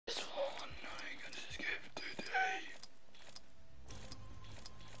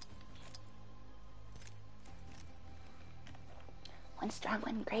and strong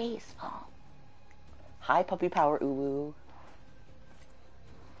and graceful. Hi, puppy power uwu.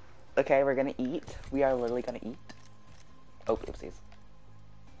 Okay, we're gonna eat. We are literally gonna eat. Oh, oopsies.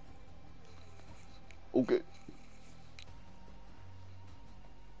 Okay.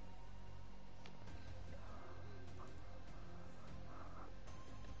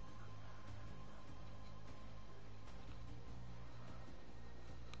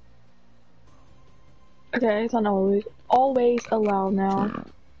 Okay, it's on always allow now.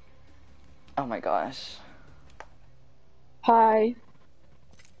 Oh my gosh. Hi.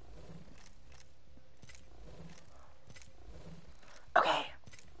 Okay,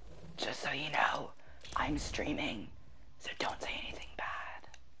 just so you know, I'm streaming, so don't say anything bad.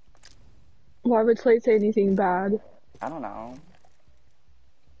 Why would Slade say anything bad? I don't know.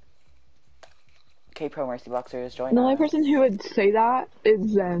 Okay, Pro Mercy Boxers, join The us. only person who would say that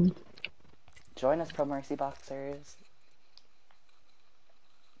is Zen. Join us, Pro Mercy Boxers.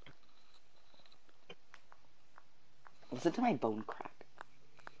 Listen to my bone crack.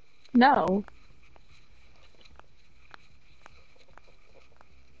 No.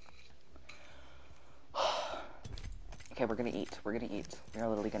 Okay, we're gonna eat. We're gonna eat. We're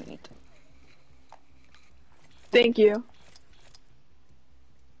literally gonna eat. Thank you.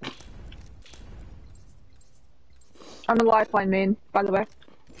 I'm a lifeline main, by the way.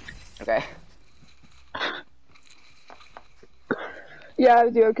 Okay. Yeah, I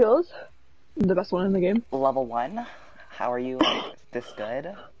have 0 kills. I'm the best one in the game. Level 1? How are you, like, this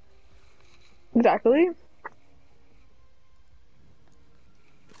good? Exactly.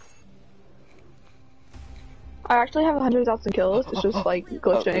 I actually have 100,000 kills. It's just like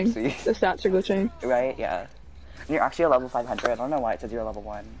glitching. Oopsie. The stats are glitching. Right? Yeah. And you're actually a level 500. I don't know why it says you're level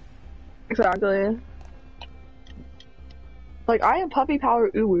 1. Exactly. Like, I am puppy power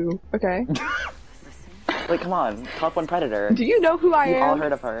uwu, okay? Like, come on. Top 1 predator. Do you know who I You've am? all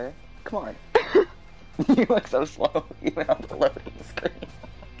heard of her. Come on. You look so slow, even on the loading screen.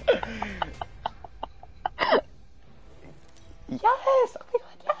 Yes! Oh my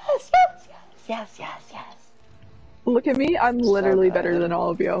god, yes, yes, yes, yes, yes, yes. Look at me, I'm literally So better good. than all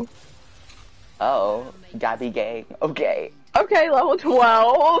of you. Oh, Gabby gang. Okay. Okay, level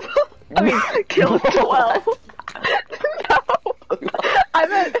 12. I mean, kill 12. No!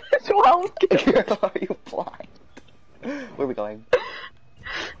 I'm at 12 kills. Are you blind? Where are we going?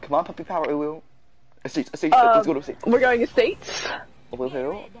 Come on, puppy power, uwu. Estates, let's go to estates. We're going estates.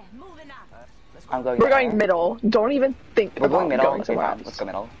 Woohoo. I'm going We're there. going middle. Don't even think We're about going middle. going Okay, somewhere fine. else. Let's go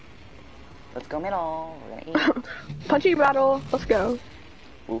middle. Let's go middle. We're gonna eat. Punchy battle. Let's go.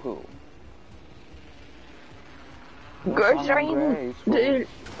 Woohoo. Good dream. Dude,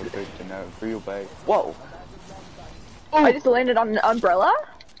 Whoa. I just landed on an umbrella.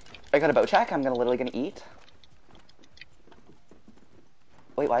 I got a bow check. I'm literally gonna eat.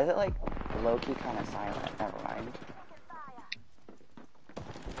 Wait, why is it like low-key kind of silent? Never mind.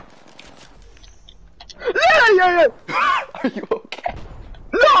 Yeah. Are you okay?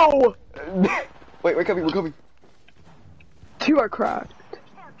 No! Wait, we're coming. 2 are cracked.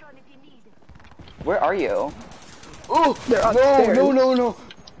 Where are you? Oh, They're upstairs. No.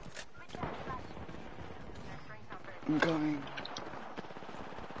 I'm coming.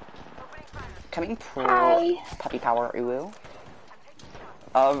 Coming pro. Hi. Puppy power, uwu.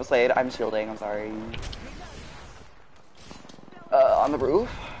 Slade, I'm shielding, I'm sorry. On the roof.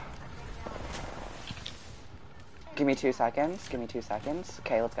 Give me 2 seconds.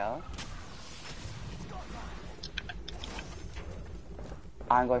 Okay, let's go.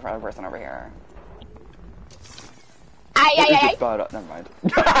 I'm going for another person over here. Ay. Never mind.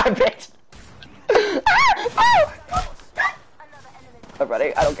 Bitch! I'm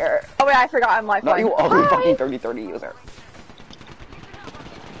ready, I don't care. Oh wait, I forgot I'm lifeline. Not you only fucking 30-30 user.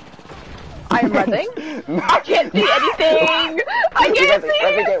 I am rezzing. I can't see anything. I can't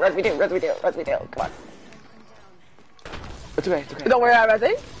see. Res me do. Come on. It's okay. Don't worry, I'm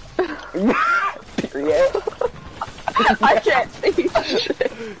rezzing. Period. I can't see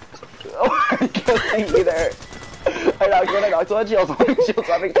shit. Oh, I can't see either. I knocked one. Shields on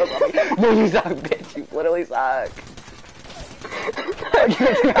me. No, you suck, bitch. You literally suck. I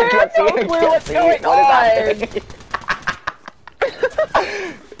can't see. What's going What is happening?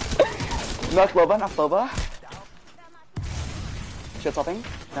 Knock Loba. Shield something.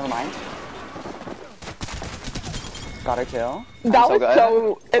 Never mind. Got her too. That was good.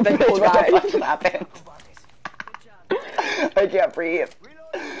 so eventful, guys. What happened? I can't breathe.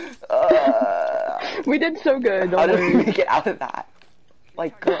 We did so good. How did we get out of that?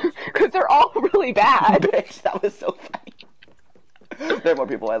 Like, girl. Because they're all really bad. Bitch, that was so funny. There are more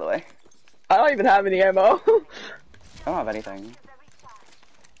people, by the way. I don't even have any ammo. I don't have anything.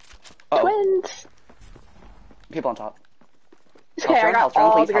 Uh-oh. Twins. People on top. Okay, I got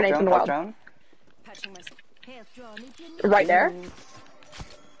all the grenades in the world. Drone. Right there.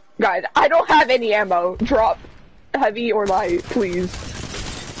 Guys, I don't have any ammo. Drop heavy or light, please.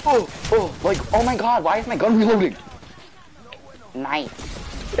 Oh, like, oh my god, why is my gun reloading? Nice.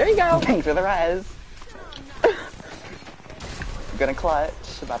 There you go. Thanks for the res. Gonna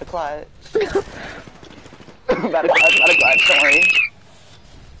clutch, about to clutch. about to clutch, don't worry.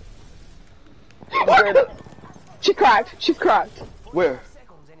 She's cracked, she's cracked. Where?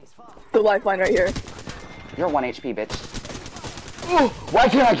 The lifeline right here. You're 1 HP, bitch. Ooh, why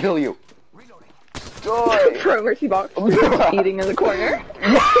can't I kill you? Joy. Pro mercy box. Eating in the corner.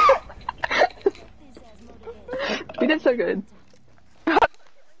 We did so good.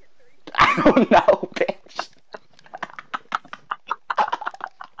 I don't know, bitch.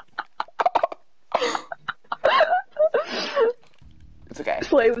 It's okay.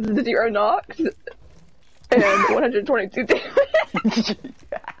 Slay with the 0 knocks and 122 damage.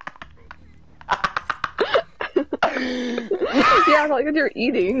 Yeah, like if you're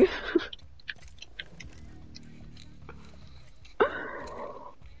eating.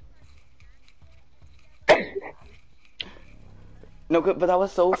 No, good, but that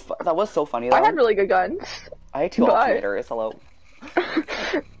was so funny. Though. I had really good guns. I had 2 alternators. Hello.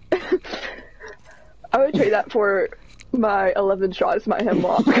 I would trade that for my 11 shots, my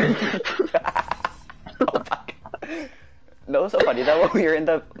hemlock. Oh my god. No, it was so funny though. When we were in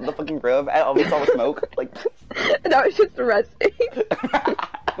the fucking room, I always saw the smoke. Like that was just resting.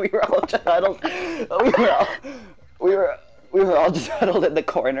 We were all just huddled. We were all just huddled in the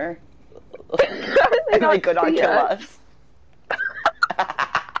corner, and they could not kill us.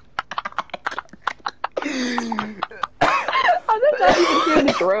 How did not even hear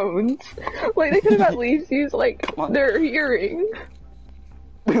the drones? Like they could have at least used like their hearing.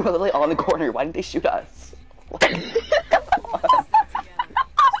 We were literally all in the corner. Why didn't they shoot us?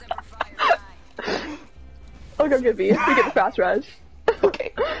 I'll go get B. We get the fast rush.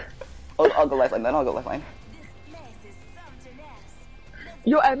 Okay. I'll go lifeline then. I'll go lifeline.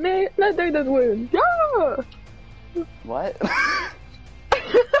 Yo, Emmy, let's do this win. Yeah. What?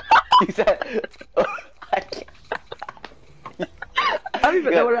 You said. I can't. I don't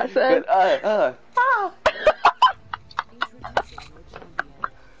even know what I said.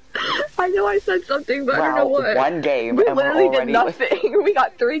 I know I said something, but I don't know what. One game. We and literally we're did nothing. We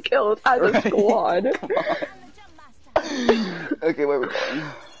got 3 kills as a squad. Okay, where are we going?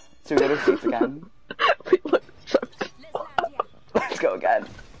 So we go to seats again. We look so Let's go again.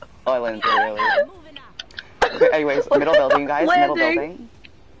 Oh, I landed really early. Okay, anyways, middle building, guys. Middle building.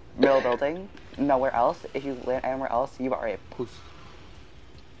 Middle building. Nowhere else. If you land anywhere else, you are a puss.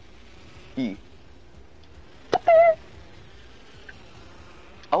 E.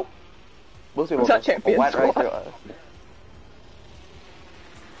 Oh. Most people just went right through us.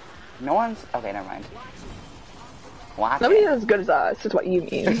 No one's... Okay, never mind. Watch Nobody's it. as good as us, is what you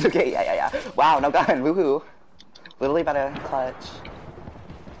mean. It's okay, yeah. Wow, no gun. Woohoo. Literally about to clutch.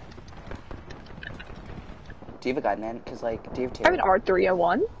 Do you have a gun, man? Because, like, do you have 2? I have an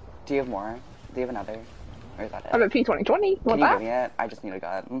R301. Do you have more? Do you have another? Or is that it? I have a P2020. Can you give me it? I just need a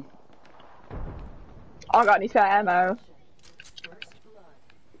gun. Oh god, he's got ammo.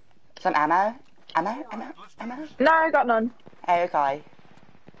 Some ammo? Ammo? No, I got none. Hey, okay.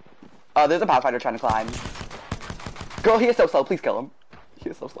 Oh, there's a Pathfinder trying to climb. Girl, he is so slow. Please kill him. He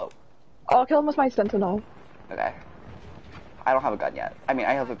is so slow. I'll kill him with my Sentinel. Okay. I don't have a gun yet. I mean,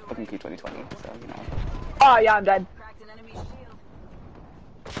 I have a fucking P2020, so, you know. Oh, yeah, I'm dead.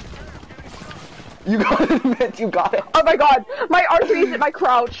 You got it, Mint. You got it. Oh my god, my R3's at my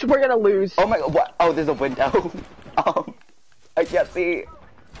crouch. We're gonna lose. Oh my god, what? Oh, there's a window. I can't see.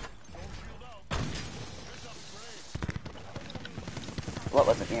 What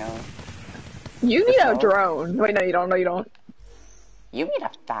was it, you know? You need a drone. Wait, no, you don't. No, you don't. You need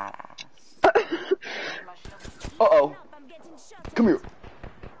a fat ass. Uh-oh. Come here.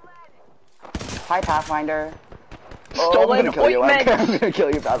 Hi, Pathfinder. Stolen I'm gonna kill you. ointment. I'm gonna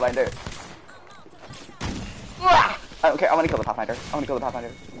kill you, Pathfinder. I don't care. I want to kill the Pathfinder.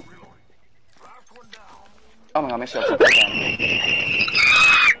 Oh my god, my shield's so broken.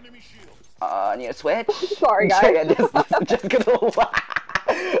 I need a switch. Sorry, guys. Just gonna.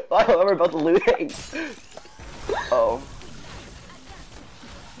 Oh, we're both looting. Oh.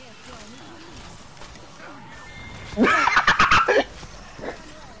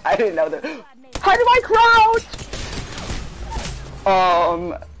 I didn't know that. How do I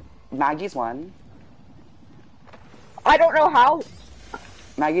crouch? Maggie's 1. I don't know how.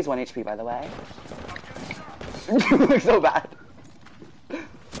 Maggie's 1 HP, by the way. You look so bad.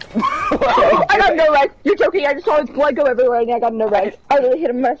 I got no red. You're joking. I just saw his blood go everywhere and I got no red. I really hit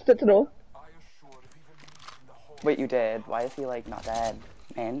him mess it all. Wait, you did? Why is he like not dead?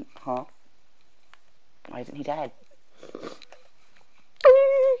 Man, huh? Why isn't he dead?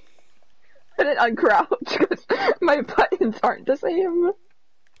 I didn't uncrouch because my buttons aren't the same.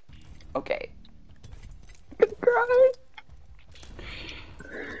 Okay. I'm gonna cry.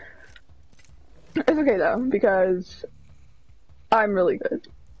 It's okay though, because I'm really good.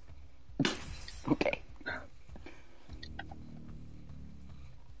 Okay.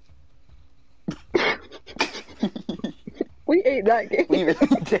 We ate that game. We really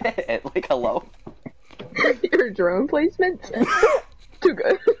did. Like, hello? Your drone placement? Too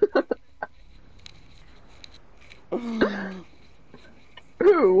good.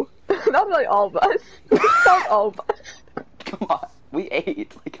 Who? Not like all of us. Not all of us. Come on. We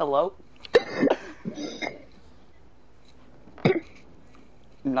ate. Like, hello?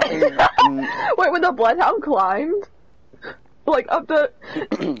 Nothing. Wait, when the bloodhound climbed? Like, up the...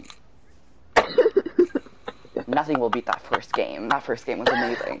 Nothing will beat that first game. That first game was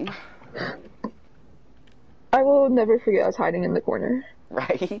amazing. I will never forget us hiding in the corner.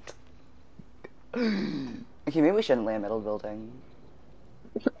 Right? Okay, maybe we shouldn't land middle building.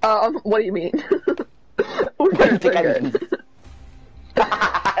 What do you mean? What do you think I mean?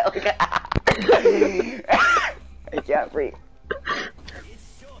 I can't breathe.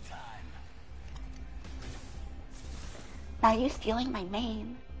 Are you stealing my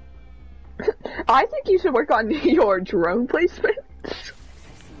name? I think you should work on your drone placement.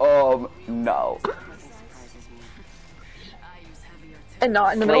 No. And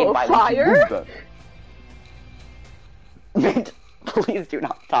not in the middle of fire? Mint, please do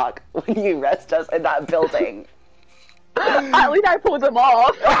not talk when you rest us in that building. At least I pulled them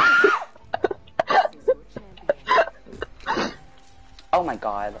off. Oh my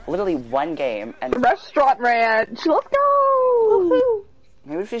god. Literally one game and... Restaurant ranch. Let's go!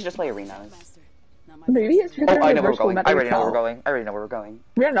 Maybe we should just play arenas. Maybe it's because I know where we're going. I already know where we're going. I already know where we're going.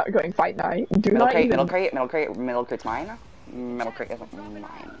 We're not going fight night. Do Middle not crate, even... middle crate's mine. Middle crate isn't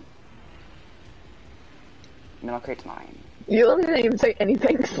mine. Middle crate's mine. You literally didn't even say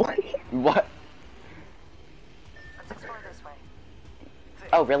anything, Slay. What? Let's explore this way.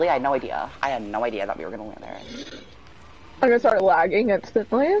 Oh really? I had no idea. I had no idea that we were gonna land there. I'm gonna start lagging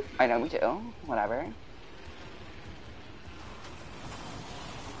instantly. I know, me too. Whatever.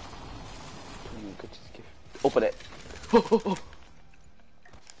 You could just give... Open it.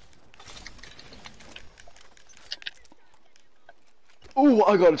 Oh,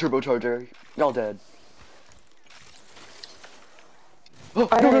 I got a turbocharger. Y'all dead. Oh,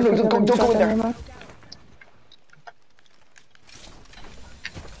 no, don't go in there.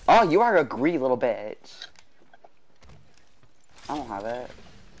 Oh, you are a greedy little bitch. I don't have it.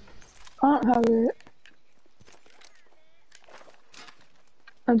 I don't have it.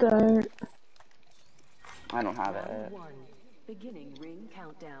 I don't. I don't have it. Beginning ring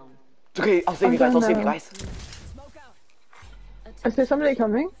countdown. It's okay, I'll save you guys, I'll save you guys. Smoke out. Is there somebody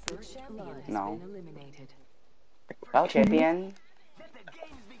coming? No. Oh, champion.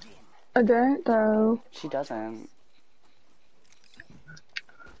 I don't, though. She doesn't.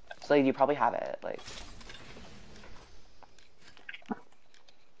 So you probably have it, like.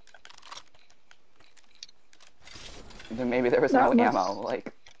 Then maybe there was no ammo,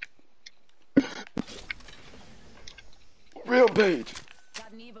 like. Rampage!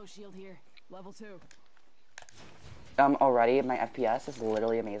 Got an Evo shield here. Level 2. Already my FPS is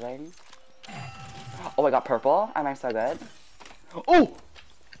literally amazing. Oh, I got purple. Am I so good? Oh!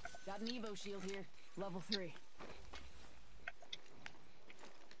 Got an Evo shield here. Level 3.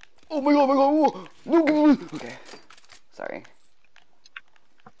 Oh my god, oh my god! No, okay. Sorry.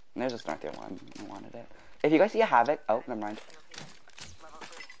 There's a Snorthier one. I wanted it. If you guys see a Havoc... Oh, never mind.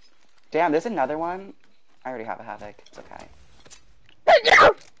 Damn, there's another one. I already have a Havoc. It's okay.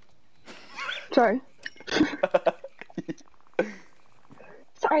 Sorry.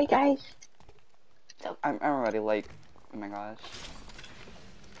 Sorry, guys. I'm already like... Oh my gosh.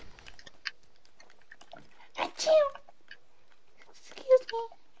 Achoo! Excuse me.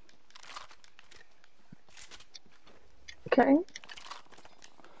 Okay.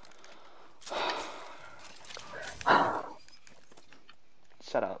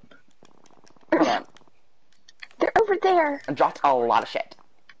 Shut up. Hold on. They're over there. I dropped a lot of shit.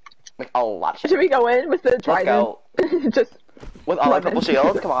 Like, a lot of shit. Should we go in with the Let's trident? go. Just With all our lemon. purple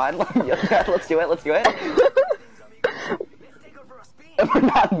shields, come on. Yeah, let's do it, let's do it. We're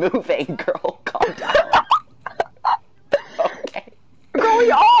not moving, girl. Calm down. Okay. Girl,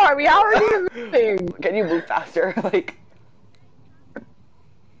 we are! We already moving! Can you move faster? Like...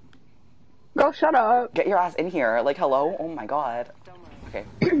 Girl, shut up. Get your ass in here. Like, hello? Oh my god. Okay.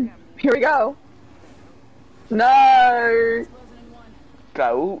 Here we go. No.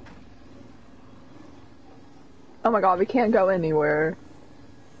 Go. Oh my god, we can't go anywhere.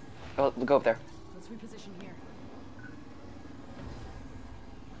 Oh, go up there. Let's reposition here.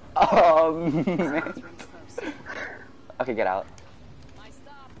 Okay, get out. My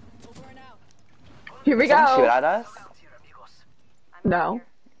stop. Over and out. Here we Someone shoot go. at us? No.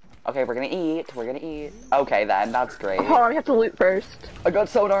 Okay, we're gonna eat. We're gonna eat. Okay, then. That's great. Hold on, we have to loot first. I got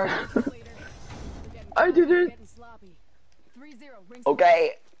sonar. I didn't. Getting sloppy. 3-0. Rings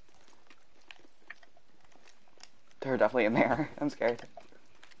Okay. They're definitely in there. I'm scared.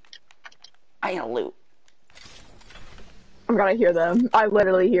 I need to loot. I'm gonna hear them. I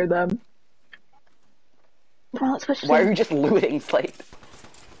literally hear them. Come on, let's push. Why are you just looting, Slate?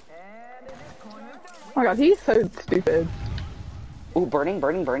 Oh my god, he's so stupid. Ooh, burning,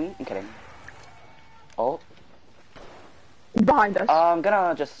 burning, burning. I'm kidding. Oh. Behind us. I'm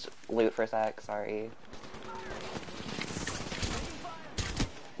gonna just loot for a sec. Sorry.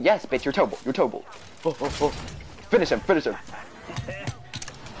 Yes, bitch, you're Tobal. You're Tobal. Oh, oh, oh. Finish him, finish him.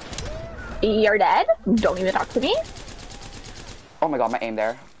 You're dead? Don't even talk to me. Oh my god, my aim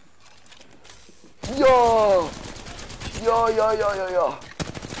there. Yo! Yo, yo, yo, yo, yo.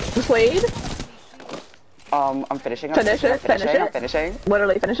 Slade? I'm finishing. Finish it, finish it. I'm finishing.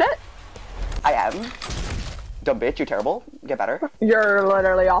 Literally finish it? I am. Dumb bitch, you're terrible. Get better. You're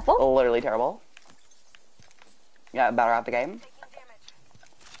literally awful. Literally terrible. Yeah, better at the game.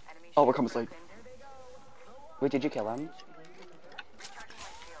 Oh, we're coming Slade. Wait, did you kill him?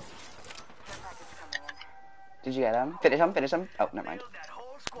 Did you get him? Finish him, finish him. Oh, never mind.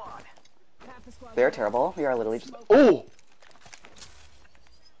 They're terrible. We are literally just... Oh!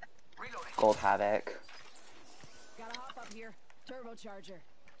 Gold Havoc. Gotta hop up here. Turbocharger.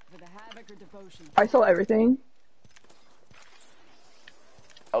 For the havoc or devotion. I saw everything.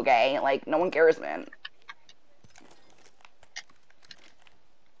 Okay, like, no one cares, man.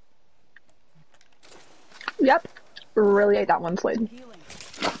 Yep. Really ate that one, Slade. Healing.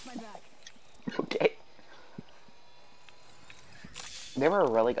 Off my back. Okay. They were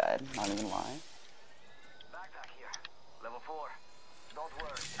really good, not even lie. Backpack here. Level 4. Don't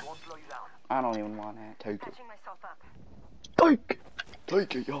worry, it won't slow you down. I don't even want it. Take it. Patching myself up. Take.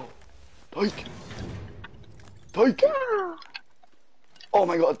 Take it, yo. Take it. Take it. Oh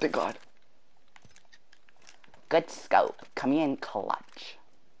my god, thank god. Good scope. Coming in clutch.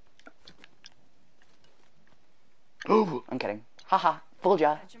 Oh, I'm kidding. Haha, fooled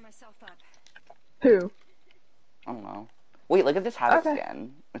ya. Patching myself up. Who? I don't know. Wait, look at this Havoc Okay.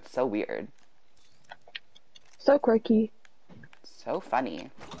 skin. It's so weird. So quirky. So funny.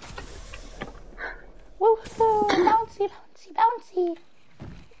 Woohoo! Bouncy, bouncy, bouncy.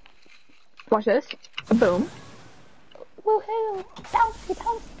 Watch this. Boom. Woohoo! Bouncy,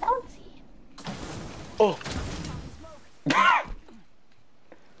 bouncy, bouncy. Oh.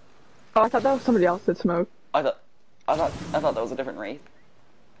 Oh, I thought that was somebody else that smoked. I thought that was a different wraith.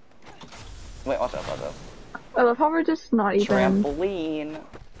 Wait, watch out, watch out. I love how we're just not even. Trampoline.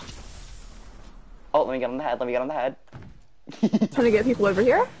 Oh, let me get on the head. Let me get on the head. Trying to get people over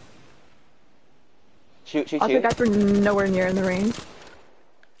here. Shoot, shoot, Also, shoot. guys, we're nowhere near in the ring.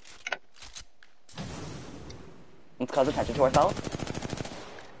 Let's cause attention to ourselves.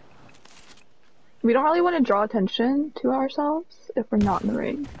 We don't really want to draw attention to ourselves if we're not in the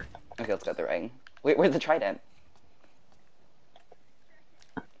ring. Okay, let's get the ring. Wait, where's the trident?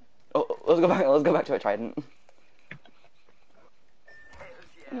 Oh, let's go back. Let's go back to a trident.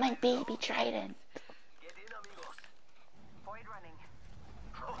 My baby trident. Get in, amigos. Void running.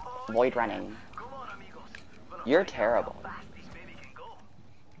 Void running. Come on, amigos. Gonna You're find out terrible. how fast this baby can go.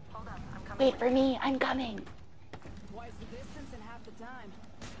 Hold on. I'm coming. Wait for me, I'm coming. Twice the distance and half the time.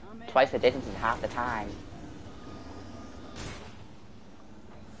 I'm in. Twice the distance in half the time.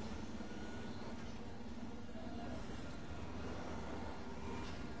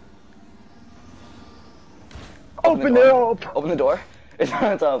 Open it up! Open the door.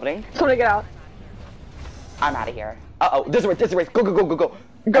 It's opening. Somebody get out. I'm out of here. Uh-oh, this is right, this is right. Go, go, go, go, go.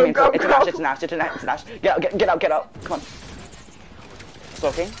 Go, I mean, go, it's go. it's an ash, it's an ash, it's an ash. Get out, get out, get out. Come on.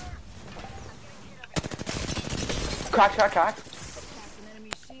 Smoking. Crack, crack, crack. Past an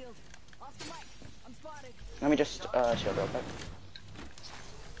enemy shield. Off the mic. I'm spotted. Let me just, shield real quick.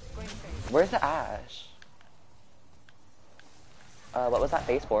 Going phase. Where's the ash? What was that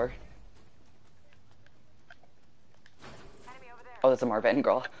face for? Enemy over there. Oh, that's a Marvin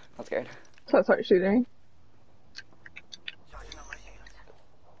girl. I'm scared. So I start shooting. Charging on my shields.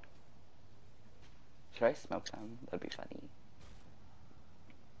 Should I smoke them? That'd be funny.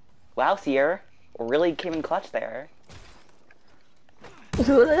 Wow, Seer. Really came in clutch there. It's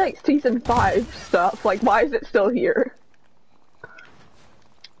literally like season 5 stuff. Like, why is it still here?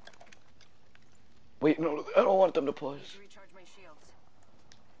 Wait, no, I don't want them to push. Recharge my shields.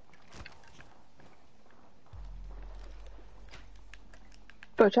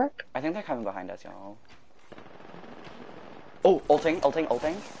 Go check. I think they're coming behind us, y'all. Oh, ulting.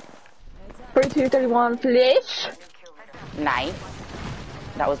 4231 flash. Nice.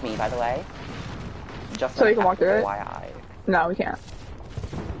 That was me, by the way. Just So you can walk through it? FYI. No, we can't.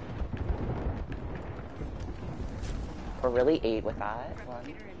 We're really 8 with that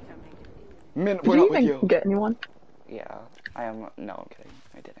one. Did you even get anyone? Yeah, I am. No, I'm kidding.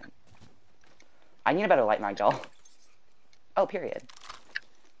 I didn't. I need a better light mag, y'all. Oh, period.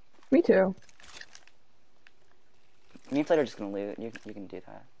 Me too. Me and Flate are just gonna loot. You can do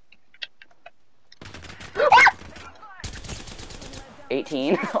that.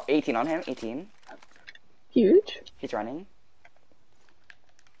 18. 18 on him. 18. Huge. He's running.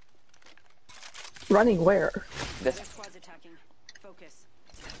 Running where? This. Squad's attacking. Focus.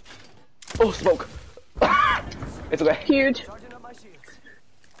 Oh, smoke. It's okay. Huge.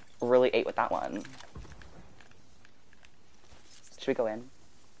 Really 8 with that one. Should we go in?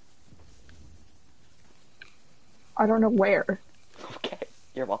 I don't know where. Okay,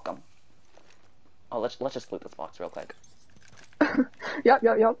 you're welcome. Oh, let's just loot this box real quick. Yep.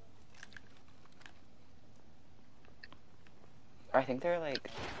 I think they're like,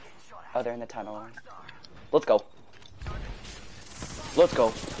 oh, they're in the tunnel. Let's go. Let's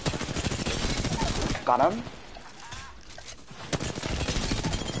go. Got him.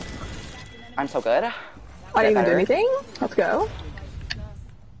 I'm so good. I didn't even do better. anything. Let's go.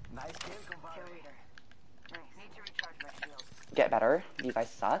 Nice game, compadre. Need to recharge my shields. Get better. You guys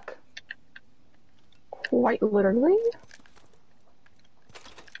suck. Quite literally.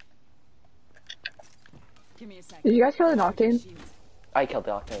 Give me a second. Did you guys kill an octane? I killed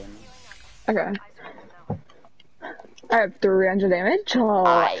the Octane. Okay. I have 300 damage. Oh,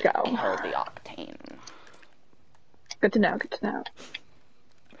 let's go. I killed the Octane. Good to know.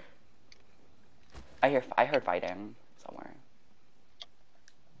 I heard fighting somewhere.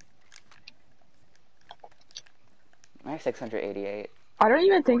 I have 688. I don't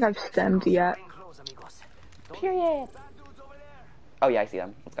even think I've stemmed yet. Getting close, amigos. Period. Bad dudes over there. Oh yeah, I see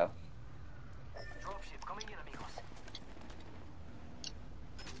them. Let's go. Dropship coming in, amigos.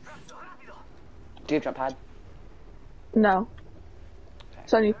 Rápido. Do you have jump pad? No.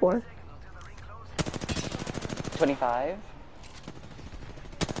 74. Until the ring closes. 25.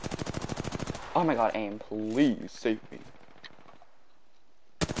 Oh my god, aim. Please save me.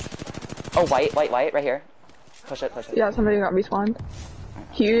 Oh, white, right here. Push it. Yeah, somebody got respawned.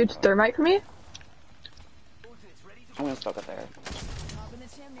 Huge thermite for me. I'm gonna smoke up there. Hop in the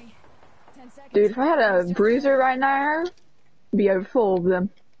chimney. 10 seconds. Dude, if I had a bruiser right now, be over full of them.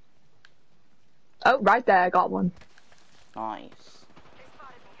 Oh, right there, I got one. Nice.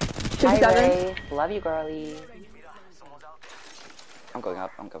 57. Ray. Love you, girlie. I'm going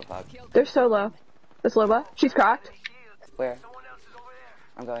up. They're so low. That's Loba. She's cracked. Where?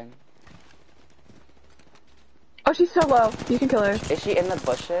 I'm going. Oh, she's so low. You can kill her. Is she in the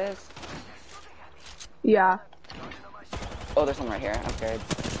bushes? Yeah. Oh, there's someone right here. I'm scared.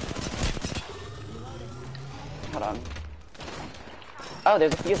 Hold on. Oh,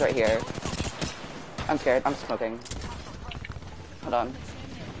 there's a fuse right here. I'm scared. I'm smoking. Hold on.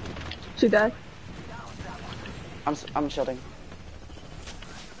 She dead. I'm shielding.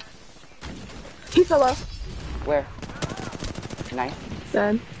 He's so low. Where? Nice.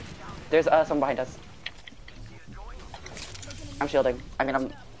 Dead. There's someone behind us. I'm shielding. I mean,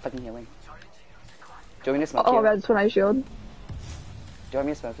 I'm fucking healing. Do you want me to smoke you? Oh, that's when I shield. Do you want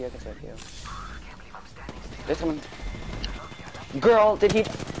me to smoke you? I can smoke you. There's someone. Girl, did he?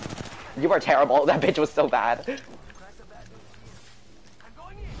 You are terrible. That bitch was so bad.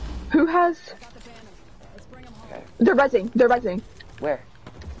 Who has? Okay. They're rezzing. Where?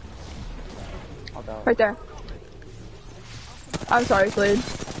 I'll go. Right there. I'm sorry, Slade.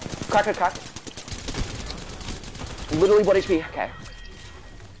 Crack. Literally 1 HP. Okay.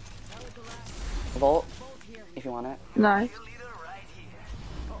 Volt, if you want it. Nice.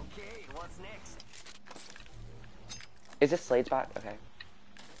 Okay, what's next? Is this Slade's back? Okay.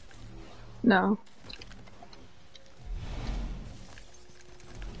 No.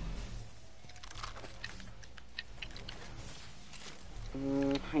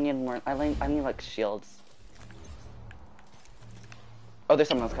 I need more. I need like shields. Oh, there's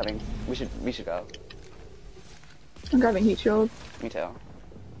someone else coming. We should go. I'm grabbing heat shield. Me too.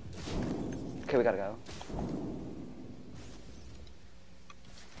 Okay, we gotta go.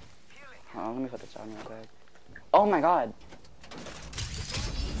 Hold on, let me put this down real quick. Oh my god.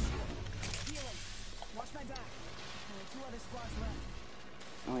 Watch my back. Only 2 other squads left.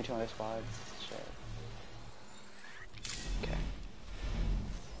 Only 2 other squads. Shit. Okay.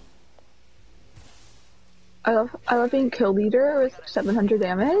 I love being kill leader with 700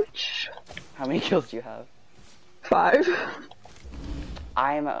 damage. How many kills do you have? 5.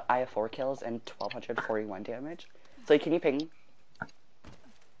 I have 4 kills and 1241 damage. So can you ping?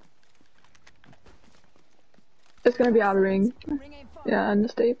 It's gonna be out of ring. Ring ain't far. Yeah, in the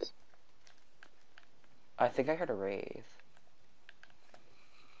States. I think I heard a wraith.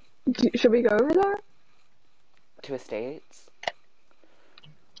 Should we go over there? To estates?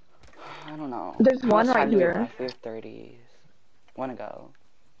 I don't know. There's How one much right time do we here. have? We have 30s. Wanna go?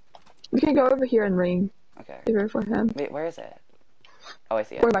 We can go over here and ring. Okay. Here for him. Wait, where is it? Oh, I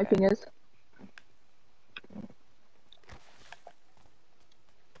see it. Where my Okay. ping is.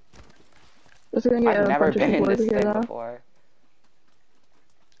 This is gonna get I've a never bunch of been in people this over here thing though. before.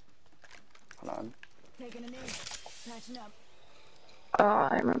 Hold on. Taking a knee. Patching up. Oh,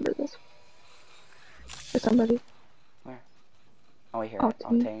 I remember this. There's somebody. Where? Oh, wait, here.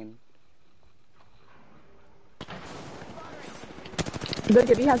 Octane. Octane. The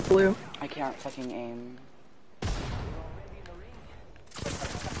Gibby has blue. I can't fucking aim.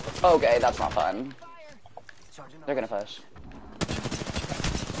 Okay, that's not fun. They're gonna push.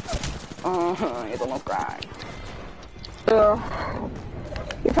 It's almost crying. Ugh.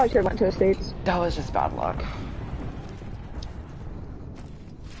 You probably should have went to the States. That was just bad luck.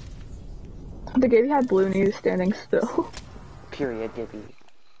 The Gibby had blue and he was standing still. Period, Gibby.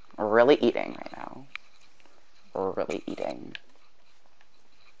 We're really eating right now. We're really eating.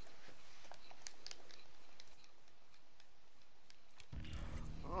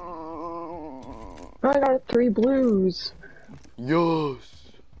 Oh, I got 3 blues. Yes.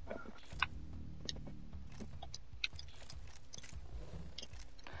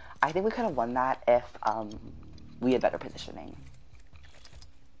 I think we could have won that if we had better positioning.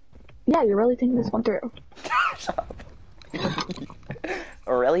 Yeah, you're really thinking this one through. Shut up.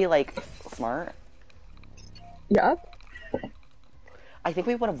 Really, like, smart? Yup. I think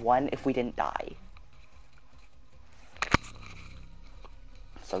we would have won if we didn't die.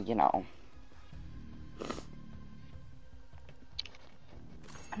 So, you know.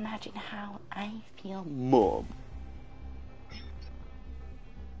 Imagine how I feel, Mom.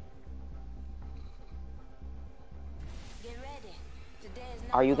 Get ready. Today is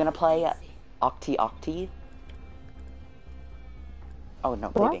Are you gonna play Octi? Oh no,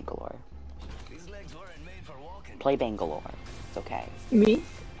 play What? Bangalore. These legs weren't made for walking. Play Bangalore. It's okay. Me?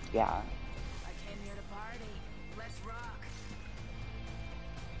 Yeah. I came here to party. Let's rock.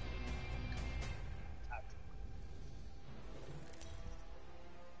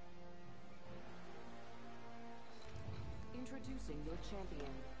 Introducing your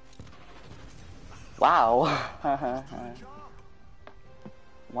champion. Wow.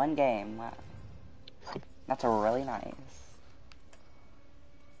 One game. Wow. That's really nice.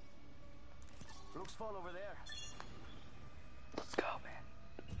 Looks full over there. Let's go, man.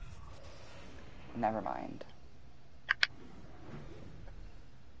 Never mind.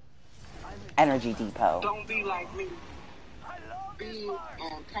 Energy Depot. Don't be like me. I love this Be part.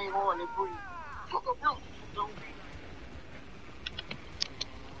 and came on and breathe. Don't be.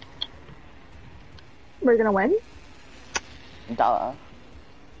 We're gonna win? Duh.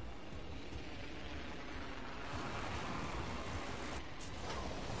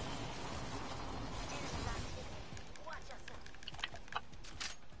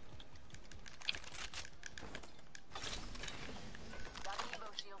 Got an Evo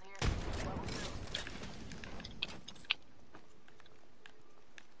shield here. Level 2.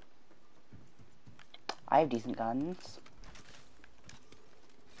 I have decent guns.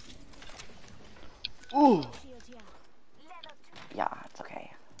 Ooh. Shield here. Level 2. Yeah, it's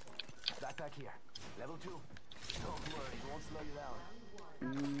okay. Backpack here. Level 2. Don't worry, it won't slow you down.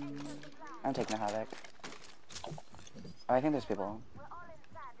 I'm taking a havoc. Oh, I think there's people.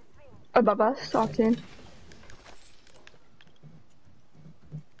 Above us, Octane. Do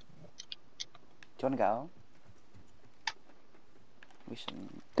you wanna go? We should.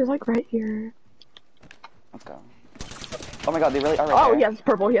 They're like right here. Let's go. Oh my god, they really are right Oh, there. he has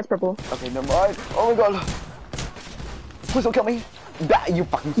purple, he has purple. Okay, never mind. Oh my god. Please don't kill me. You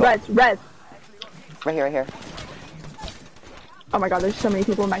fucking suck. Red, red. Right here, right here. Oh my god, there's so many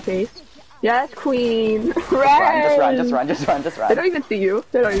people in my face. Yes, queen. Just run, just run, just Red. run, just run, just They run. don't even see you.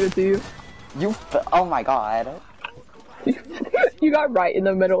 They don't even see you. Oh my god. You got right in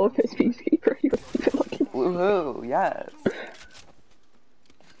the middle of his peacekeeper. He was even looking. Woohoo, yes.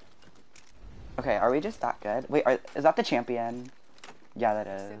 Okay, are we just that good? Wait, is that the champion? Yeah, that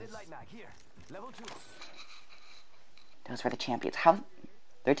is. Extended light mag here. Level 2. Those were the champions. How?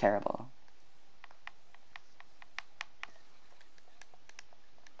 They're terrible.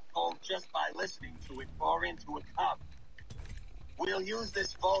 Told just by listening to it pour into a cup. We'll use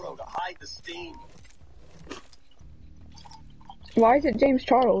this photo to hide the steam. Why is it James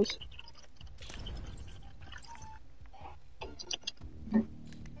Charles?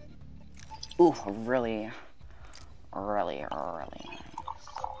 Ooh, really nice.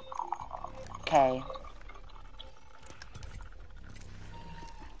 Okay.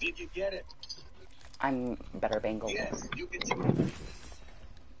 Did you get it? I'm better Bengal. Yes, you can see it.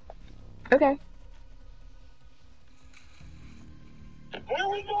 Okay. Here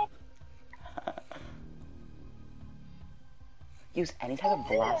we go. Use any type of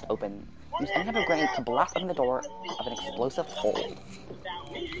blast open. Use any type of grenade to blast open the door of an explosive hole.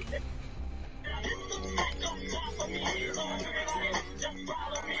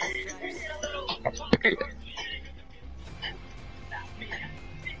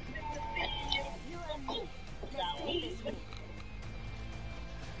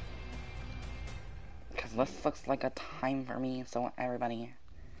 Because this looks like a time for me, so everybody,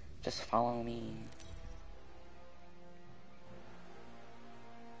 just follow me.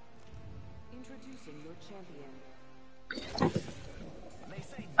 Introducing your champion.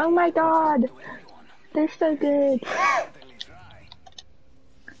 Oh my god! They're so good.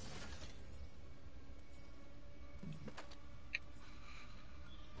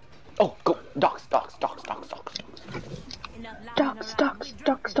 Oh, go! Docs. Docs.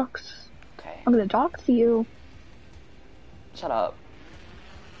 Okay. I'm gonna dox you. Shut up.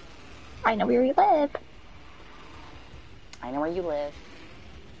 I know where you live. I know where you live.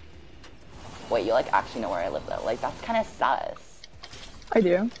 Wait, you like actually know where I live though? Like that's kind of sus. I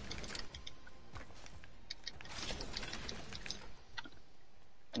do.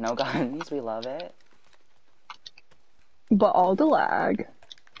 No guns, we love it. But all the lag.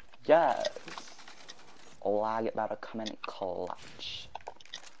 Yes. Lag about to come in clutch.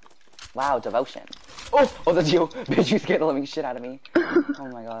 Wow, devotion. Oh, that's you. Bitch, you scared the living shit out of me. Oh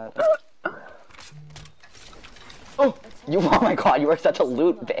my god. Oh my god, you are such a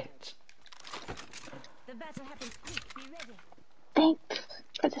loot bitch. The battle happens quick. Be ready. Thanks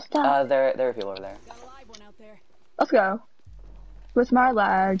for the stuff. There are people over there. Got a live one out there. Let's go. With my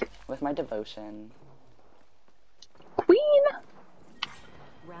lag. With my devotion. Queen!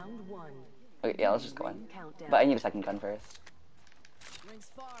 Round 1. Okay, yeah, let's just go in. Countdown. But I need a second gun first. Rings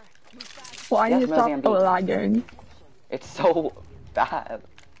far. Move fast. Well, I need Yes, to stop Mozambique. the lagging. It's so bad.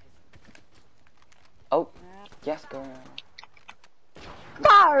 Oh, yes, girl.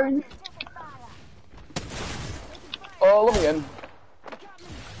 Darn! Oh, let me in.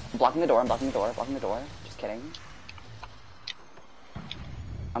 I'm blocking the door. Just kidding.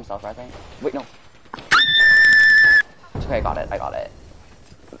 I'm self-rising. Wait, no. Okay, I got it.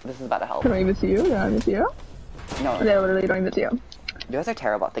 This is about to help. Can I even see you? Can I even see you? No, They literally don't even see you. you guys are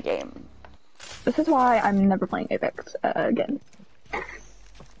terrible at the game. This is why I'm never playing Apex again.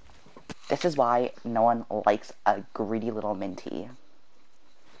 This is why no one likes a greedy little Mintyyy.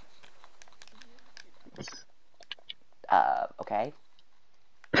 Okay?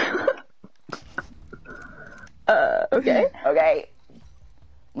 Okay. Okay.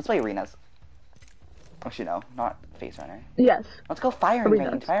 Let's play arenas. Actually, no, not face runner. Yes. Let's go firing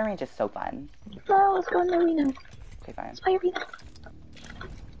Arenas. range. Firing range is so fun. No, let's go in the arena. Okay, fine. Let's play arena.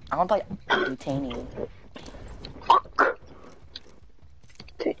 I want to play detaining. Fuck.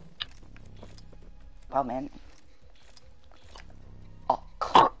 Okay. Wow, man. Ok.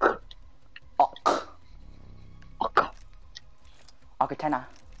 Fuck. Ok. Fuck. Okatena.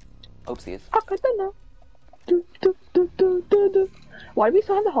 Oopsies. Akatana. Do, do, do, do, do, do. Why do we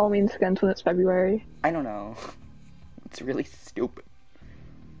still have the Halloween skins when it's February? I don't know. It's really stupid.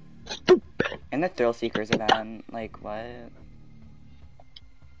 Stupid. And the Thrill Seekers event, like, what?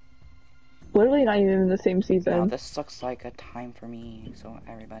 Literally not even in the same No, season. this looks like a time for me, so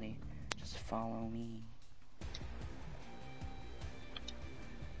everybody, just follow me.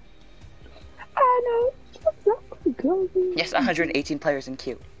 I know. Yes, 118 players in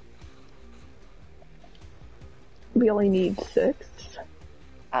queue. We only need 6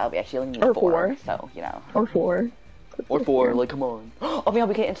 We actually only need Or 4, four. so, you know. or 4. Or 4, like, come on. Oh man,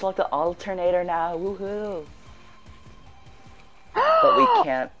 we can select the alternator now, woohoo! But we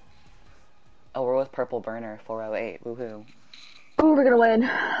can't. Oh, we're with Purple Burner, 408, woohoo. Oh, we're gonna win.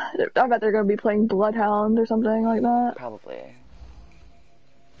 I bet they're gonna be playing Bloodhound or something like that. Probably.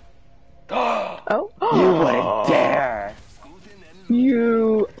 Oh. You wouldn't dare!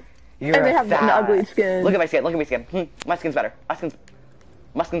 You You're And they a have an fat. ugly skin. Look at my skin. Look at my skin. My skin's better.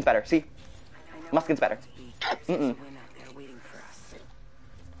 My skin's better. See, my skin's better.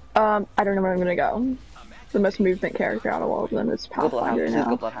 I don't know where I'm gonna go. The most movement character out of all of them is Go Bloodhound. Pathfinder Please go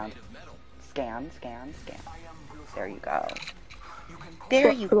now. Bloodhound. Scan. There you go.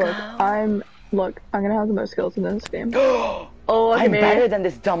 There you Look, go. look, I'm gonna have the most skills in this game. Oh, look at I'm me. better than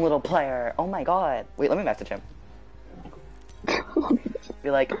this dumb little player. Oh my god. Wait, let me message him. Be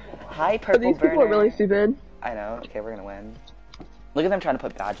like, hi, But purple these burner. people are really stupid. I know. Okay, we're gonna win. Look at them trying to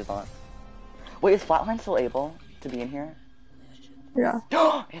put badges on. Wait, is Flatline still able to be in here? Yeah.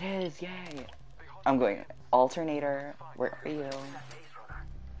 It is. Yay. I'm going alternator. Where are you?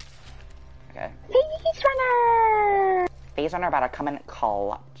 Okay. Phase Runner! Phase Runner about to come in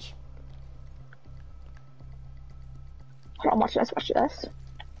clutch. Hold on, watch this.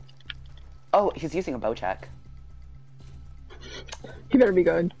 Oh, he's using a bow check. He better be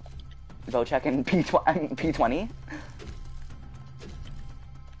good. Bow check in P20.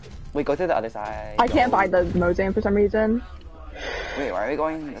 Wait, go through the other side. I can't buy the Mozam for some reason. Wait, why are we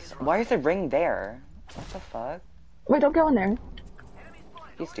going this? Why is the ring there? What the fuck? Wait, don't go in there.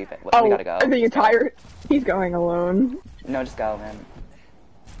 He's stupid. We Oh, gotta go. the entire... He's going alone. No, just go, man.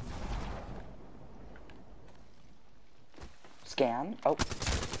 Scan. Oh.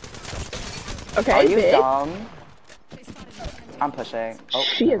 Okay, Are you big. dumb? I'm pushing. Oh,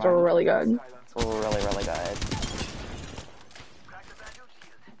 She is never mind. really good. Really, really good.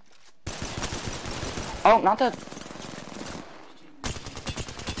 Oh, not the...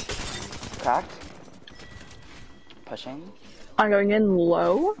 Cracked. Pushing. I'm going in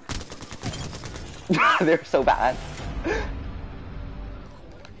low. They're so bad.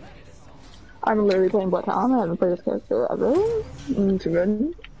 I'm literally playing Bloodhound. I haven't played this character ever. Too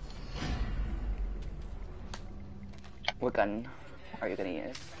good. What gun are you gonna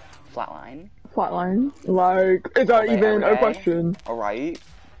use? Flatline? Flatline. Like, is that Okay, even a okay. question? Alright.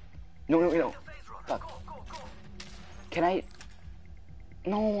 No. Fuck. Can I...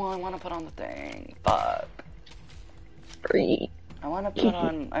 No, I wanna put on the thing. Fuck. I wanna put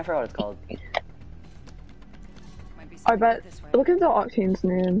on... I forgot what it's called. I bet. Look at the Octane's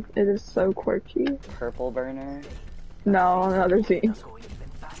name. It is so quirky. Purple burner. No, another team.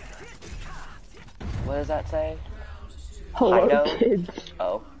 What does that say? Hello, Hido? kids.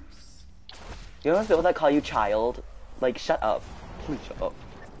 Oh. You know those people that call you child? Like, shut up. Please shut up.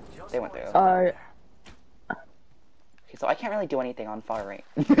 They went through. Okay, so I can't really do anything on far right.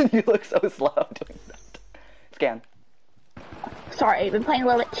 You look so slow doing that. Scan. Sorry, I've been playing a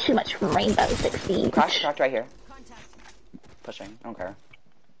little bit too much Rainbow Six Siege. Cracked right here. Pushing. I don't care.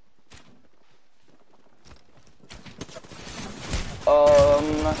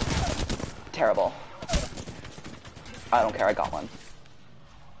 Terrible. I don't care, I got one.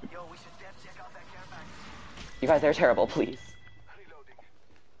 You guys are terrible, please.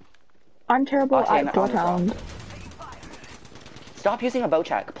 I'm terrible Okay, at Bloodhound. Stop using a bow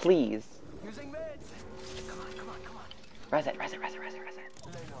check, please. Res it.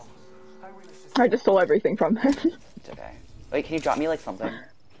 I just stole everything from him. It's okay. Wait, can you drop me like something?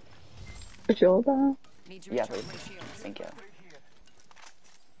 A shield? Yeah, please. Thank you.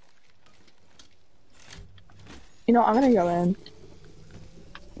 You know, I'm gonna go in.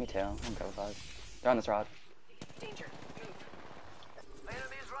 Me too. I'm good with that. They're on this rod.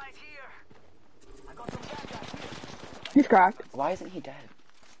 He's cracked. Why isn't he dead?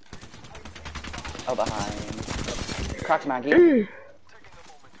 Oh, behind. Cracked Maggie.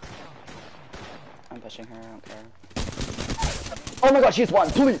 I'm pushing her, I don't care. Oh my god, she's one,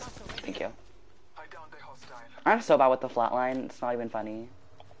 please! Thank you. I'm so bad with the flatline, it's not even funny.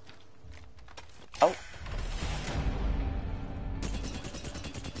 Oh.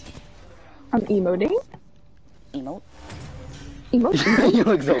 I'm emoting. Emote? Emote? You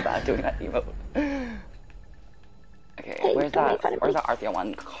look so bad doing that emote. Okay, Hey, where's don't make that? fun of Where's me. that Arthur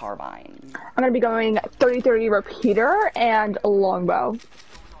one? Carbine. I'm gonna be going 30-30 repeater and a longbow.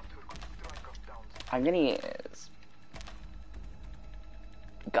 I'm gonna use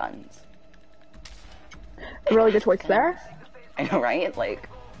guns. Really good choice there. I know, right? Like,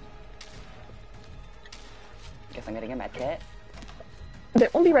 guess I'm getting a med kit. They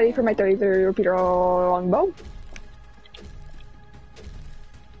won't be ready for my 30-30 repeater longbow.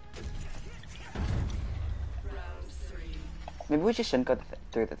 Maybe we just shouldn't go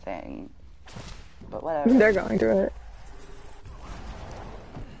through the thing. But whatever. They're going through it.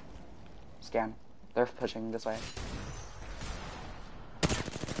 Scan. They're pushing this way.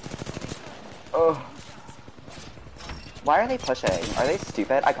 Oh. Why are they pushing? Are they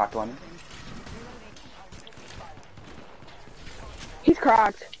stupid? I cocked one. He's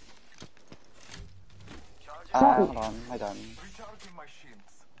cracked. Hold on, my gun. Recharging my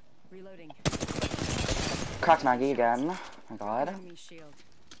shields. Reloading. Cracked Maggie again. Oh my god. Enemy shield.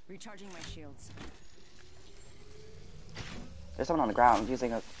 Recharging my shields. There's someone on the ground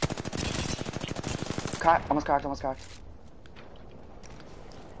using a... Cracked, almost cracked, almost cracked.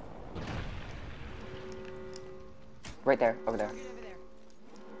 Right there, over there.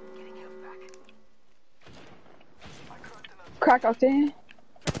 Crack Octane.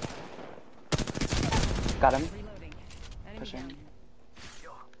 Got him. Reloading. Enemy Pushing. down.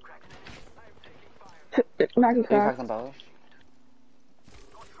 Maggie You cracked crack. them both.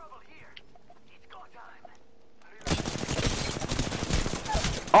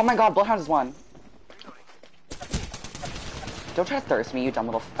 Oh my god, Bloodhound is one. Don't try to thirst me, you dumb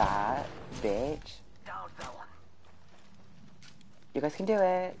little fat bitch. You guys can do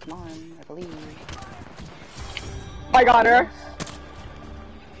it. Come on, I believe. I got her.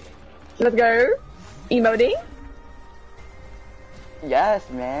 Let's go. Emoting. Yes,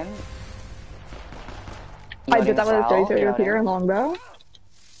 man. I did that with a Emoting 33 style, repeater and longbow.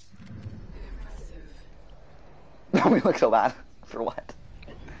 We look so bad. For what?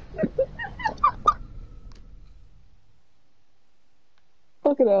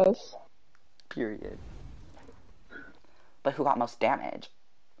 Look at us. Period. But who got most damage?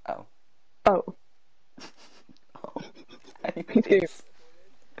 Oh. Oh. Oh. Me too.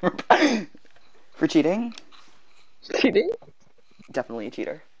 For cheating? Cheating? Definitely a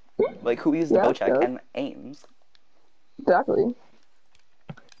cheater. Like, who used the Yeah, bow check yeah. and aims? Exactly.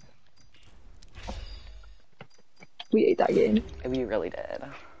 We ate that game. We really did.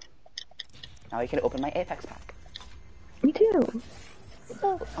 Now we can open my Apex pack. Me too.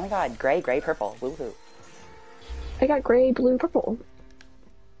 Oh my god, gray, purple. Woohoo. I got gray, blue, purple.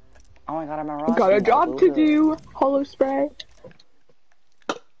 Oh my god, I'm a Ross. Got a job to do. Hollow spray.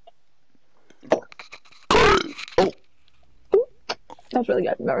 Oh! That's really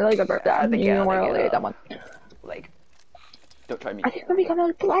good. Really good birthday. Yeah, thank You you, know where thank I'll you. eat that one. Like, don't try me. I think I'm becoming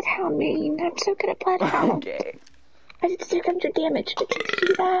a bloodhound main. I'm so good at bloodhound. Okay. I did 600 damage. Did you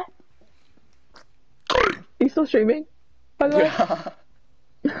see that? You still streaming? By the way?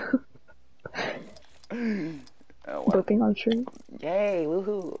 Oh, wow. Booking on stream. Yay,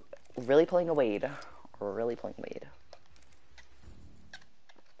 woohoo. Really playing a Wade. Really playing Wade.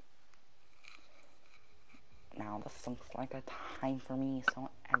 Now this looks like a time for me, so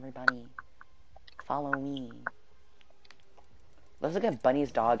everybody follow me. Let's look at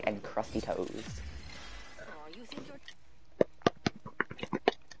Bunny's dog and Krusty Toes.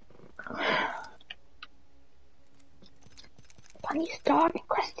 Bunny's dog and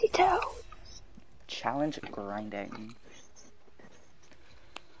Krusty Toes. Challenge grinding.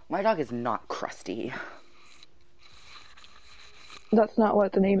 My dog is not crusty. That's not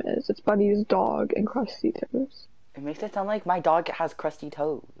what the name is. It's Bunny's dog and Krusty Toes. It makes it sound like my dog has crusty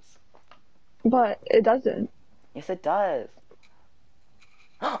toes. But it doesn't. Yes, it does.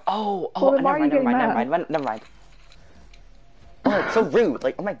 Oh, Well, then why are you never getting mind. Oh, it's so rude.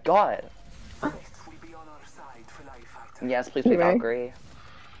 Like, oh my god. Will be on our side for life factor. Yes, please play Anyway. Valkyrie.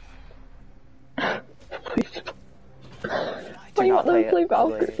 Please. Do Why you not want them to play it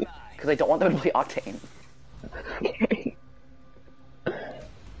Valkyrie? ugly. Because I don't want them to play Octane. Okay.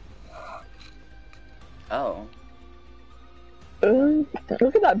 Oh.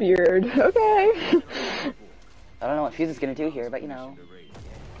 Look at that beard. Okay. I don't know what Fuse is gonna do here, but you know.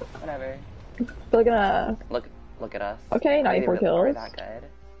 Whatever. They're gonna. Look at us. Okay, Are 94 we kills. that good?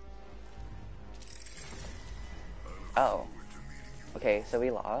 Oh. Okay, so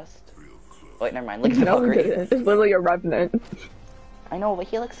we lost. Wait, never mind. Look at the No, we Valkyrie. didn't. It's literally a revenant. I know, but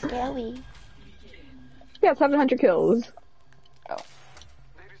he looks scary. Yeah, 700 kills. Oh.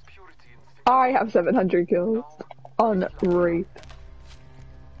 There is purity in I have 700 kills. On Wraith.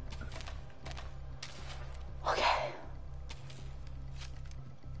 Okay.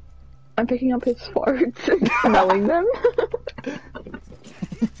 I'm picking up his farts and smelling them.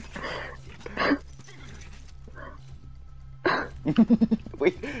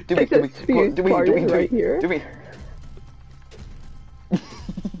 Wait, do me. Right here. Do me.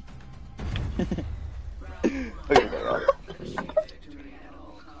 Okay, go.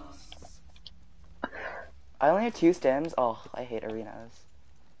 I only have 2 stems. Oh, I hate arenas.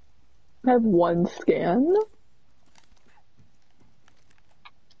 I have 1 scan.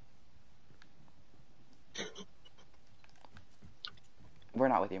 We're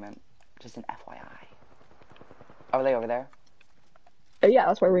not with you, man. Just an FYI. Are they over there? Yeah,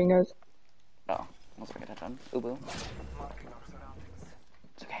 that's where Ring goes. Oh, let's bring attention. Ooh boo. marking our surroundings.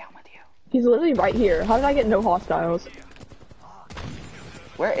 It's okay, I'm with you. He's literally right here. How did I get no hostiles?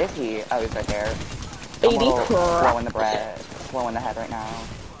 Where is he? Oh, he's right there. I'm a 80 little crap. slow in the bread, slow in the head right now.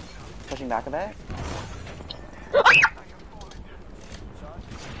 Pushing back a bit.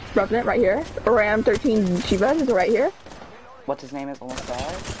 Revenant right here. Ram 13 ciobvii is right here. What's his name is almost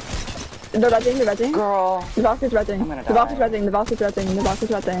dead. They're rezzing, they're rezzing. Girl. The box is rezzing. I'm gonna The box is die. rezzing, the box is rezzing, the box is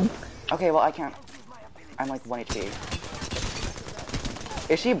rezzing. Okay, well I can't. I'm like 1 HP.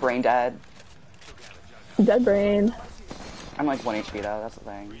 Is she brain dead? Dead brain. I'm like 1 HP though, that's the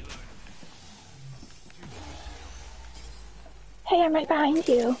thing. Hey, I'm right behind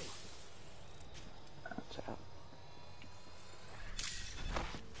you. Shut up.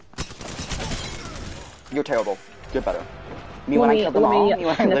 You're terrible. You're better. Me when I killed them all? Me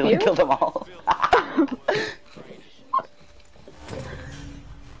when I literally killed them all?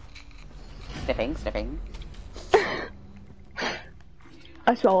 Sniffing, sniffing.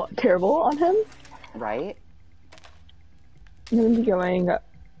 I smell terrible on him. Right? I'm gonna be going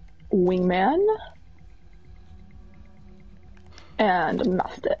wingman and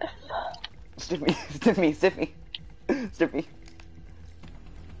mastiff. Stiff me, stiff me, stiff me. Stiff me.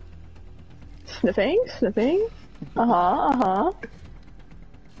 Sniffing, sniffing. Uh-huh,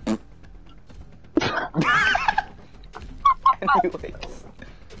 uh-huh. Anyways.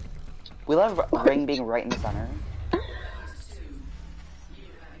 We love Ring being right in the center.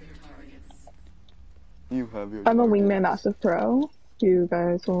 You have your I'm a target. wingman mastiff pro. You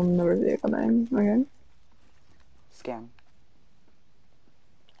guys will never see it coming, okay? Scan.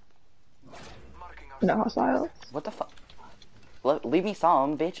 No hostiles. What the fuck? Leave me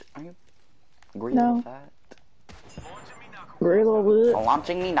some, bitch. Are you green No. with that? Very little bit.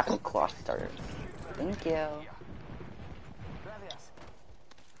 Launching me knuckle cluster. Thank you.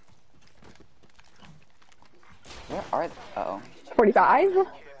 Where are they? Uh-oh. 45?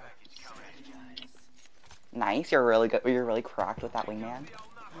 Nice, you're really good. You're really cracked with that wingman.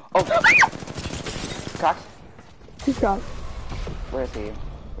 Oh! Cracked? He's got. Where is he?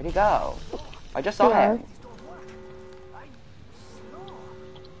 Where'd he go? I just saw Yeah. him.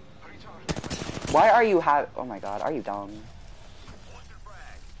 Why are you oh my god, are you dumb?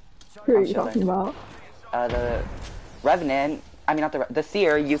 Who are I'm you chilling. talking about? The Revenant, I mean not the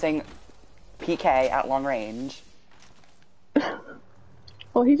Seer using PK at long range.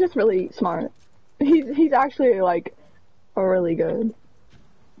 Well, he's just really smart. He's actually, like, really good.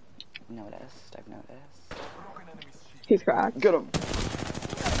 Noticed, I've noticed. He's cracked. Get him!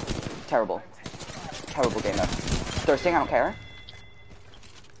 Terrible. Terrible game though. Thirsting, I don't care.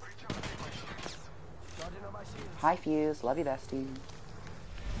 Hi Fuse, love you bestie.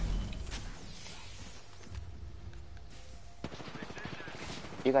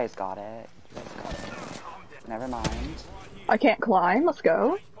 You guys got it. You guys got it. Never mind. I can't climb, let's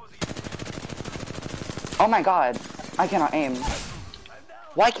go. Oh my god, I cannot aim.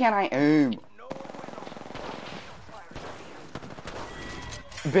 Why can't I aim?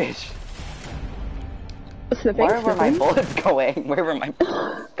 Bitch. Sniffing, Where were my sniffing. bullets going? Where were my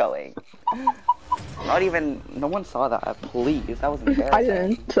bullets going? Not even, no one saw that, please. That was embarrassing. I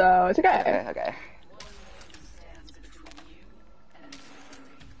didn't, so it's okay. Okay, okay.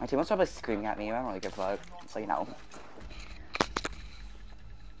 My team was probably screaming at me, I don't really give a fuck, so you know.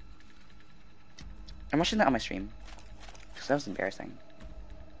 I'm watching that on my stream, because that was embarrassing.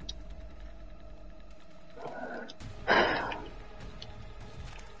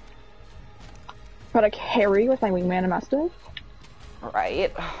 Got a carry with my wingman and mastiff.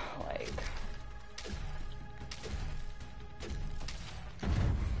 Right? Like...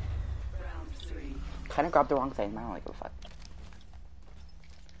 Kind of grabbed the wrong thing, I don't really give a fuck.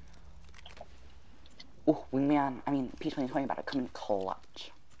 Ooh, wingman, I mean, P2020 about to come in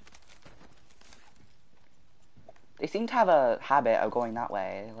clutch. They seem to have a habit of going that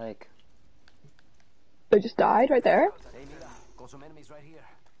way, like... They just died right there. Got some enemies right here.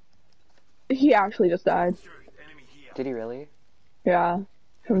 He actually just died. Did he really? Yeah.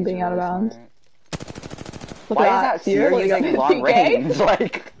 From He's being out of really bounds. smart. Look Why at is that Seer Look at using that long PK. range?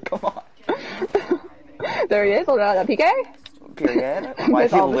 Like, come on. There he is, look at that PK. Period. Why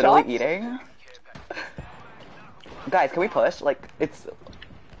is With he all the literally shots? eating? Guys, can we push? Like, it's...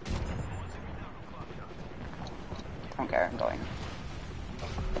 I don't care, I'm going.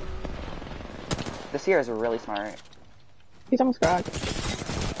 The Seer is really smart. He's almost cracked.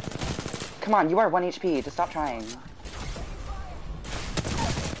 Come on, you are 1 HP, just stop trying.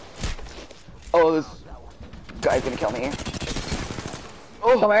 Oh, this guy's gonna kill me.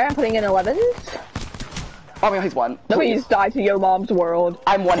 Don't worry, I'm putting in 11s. Oh my god, he's 1. Please die to your mom's world.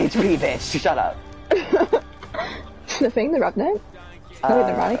 I'm 1 HP, bitch. Shut up. Sniffing the revenant. No,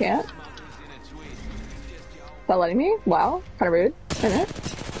 never mind, I can't. Is that letting me? Wow, kind of rude, isn't it?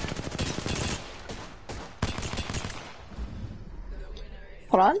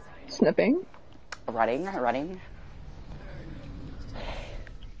 Hold on. Sniffing. Running.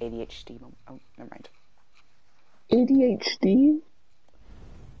 ADHD. Oh, never mind. ADHD?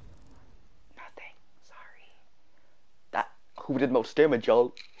 Nothing. Sorry. Who did most damage,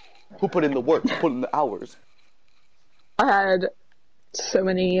 y'all? Who put in the work? Put in the hours? I had so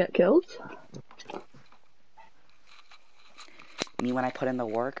many kills. Me when I put in the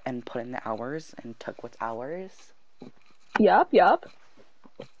work and put in the hours and took what's ours? Yup.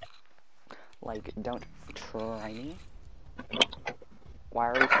 Like, don't try me. Why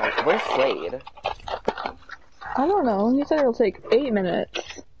are we Slade? Where's Slade? I don't know. He said it'll take 8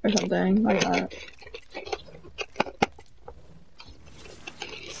 minutes or something like that.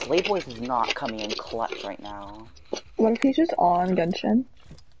 Slade Boys is not coming in clutch right now. What if he's just on Genshin?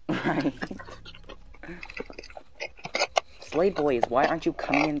 Right? Slade Boys, why aren't you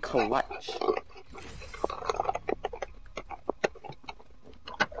coming in clutch?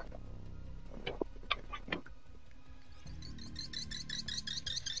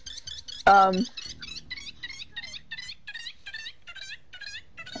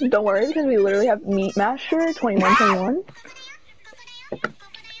 Don't worry, because we literally have Meat Master 2121.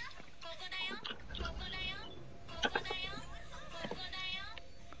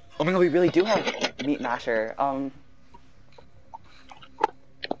 Oh my god, we really do have Meat Masher. I'm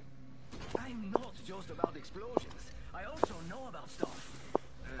not just about explosions. I also know about stuff.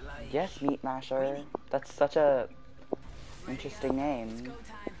 Like... Yes, Meat Masher. That's such a interesting name.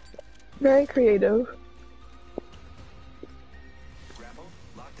 Very creative. Grapple,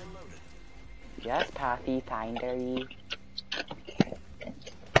 locked and loaded. Yes, Pathfinder.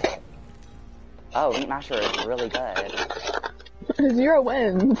 Oh, Meat Masher is really good. 0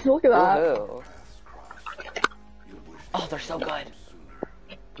 wins. Look at that. Woohoo. Oh, they're so good.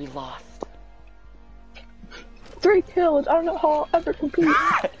 We lost. 3 kills. I don't know how I'll ever compete.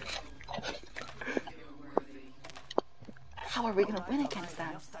 How are we gonna win against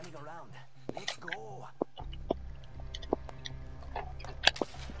them? Standing around. Let's go.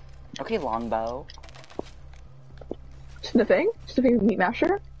 Okay, Longbow. Sniffing Meat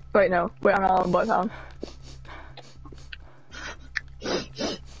Masher. Wait, no. Wait, I'm not on Bloodhound.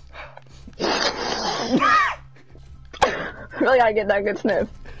 Really gotta get that good sniff.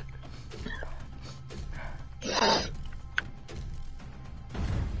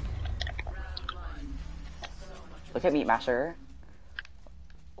 Look at Meat Masher.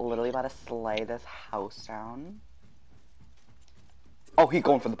 Literally about to slay this house down. Oh, he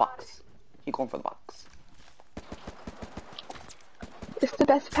going for the box. It's the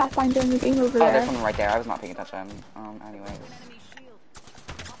best Pathfinder in the game over Oh, there. there's someone right there. I was not paying attention. Anyways.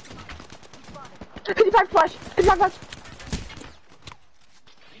 55 flush! 55 flush!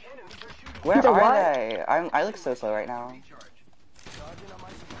 Where He's a are what? they? I look so slow right now.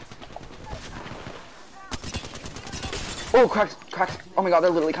 Oh, cracks. Oh my god, they're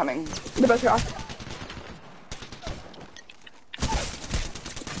literally coming. The both are off.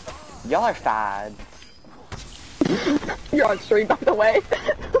 Y'all are fads. You're on stream, by the way.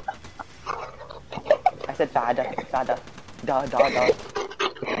 I said fad. Duh.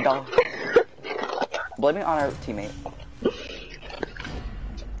 Blame it on our teammate.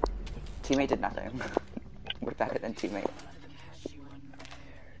 Teammate did nothing. We're better than teammate.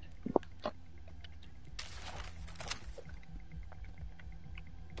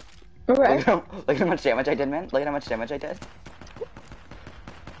 Okay. Look at how much damage I did, man. Look at how much damage I did.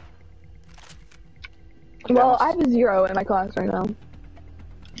 Well, I have a 0 in my class right now.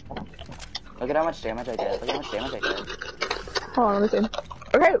 Look at how much damage I did. Hold on, let me see.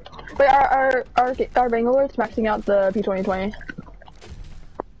 Okay, wait, our Bangalore is maxing out the P2020.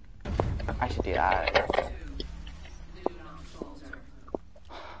 I should do that.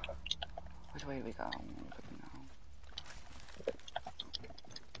 Which way do we go?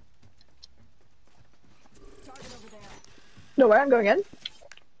 No way, I'm going in.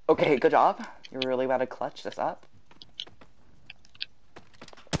 Okay, good job. You're really about to clutch this up.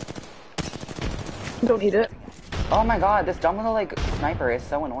 Don't need it. Oh my god, this dumb little, like, sniper is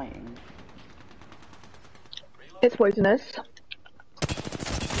so annoying. It's poisonous.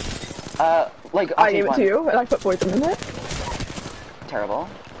 Like, I gave it to you, and I put poison in it. Terrible.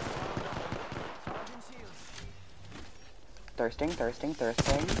 Thirsting.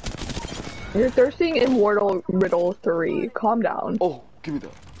 You're thirsting in Wardle Riddle 3. Calm down. Oh, give me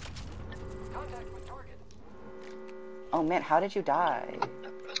that. Oh man, how did you die?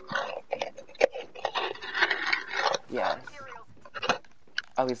 Yes.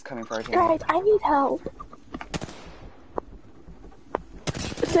 Oh, he's coming for our team. Guys, I need help.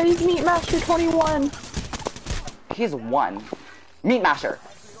 Save Meat Master 21. He's 1. Meat masher!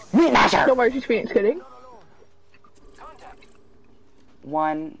 Meat masher! Don't worry, she's Phoenix kidding.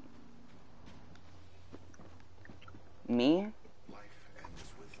 One. Me?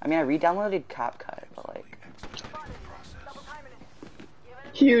 I mean, I re-downloaded CapCut, but like...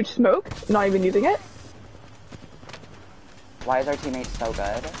 Huge smoke, not even using it. Why is our teammate so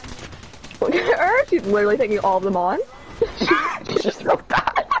good? Look at her, she's literally taking all of them on. She's so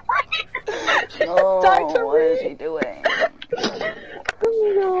bad. No, what is she doing? Oh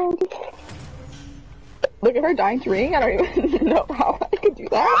my god. Look at her dying to ring, I don't even know how I could do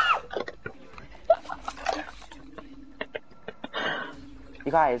that.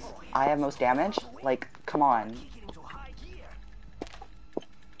 You guys, I have most damage? Like, come on.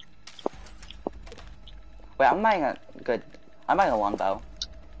 Wait, I'm buying a good... I'm buying a longbow.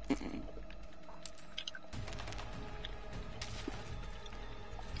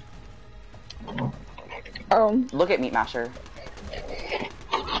 Look at Meat Masher.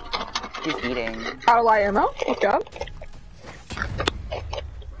 He's eating. Out of light ammo, let's go.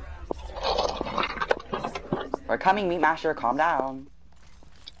 We're coming, Meat Masher, calm down.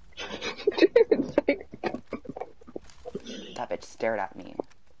 That bitch stared at me.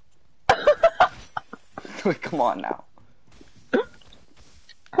 Come on now.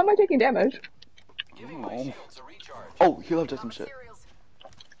 How am I taking damage? Oh, he loved some shit.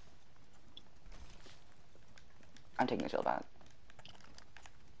 I'm taking the shield back.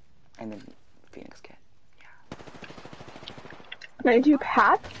 And then Phoenix kit. Yeah. 92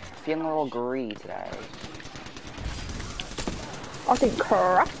 pat? Feeling a little greedy today. Fucking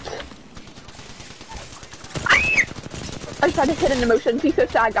correct. I tried to hit an emotion. He's so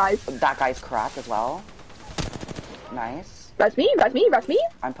sad, guys. That guy's cracked as well. Nice. That's me, that's me, that's me.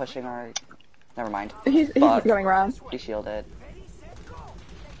 I'm pushing our... Never mind. He's going around. He shielded.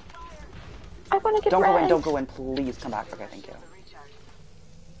 I wanna get Don't go in, res. don't go in. Please come back. Okay, thank you.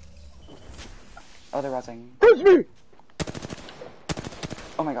 Oh, they're rezzing. It's me!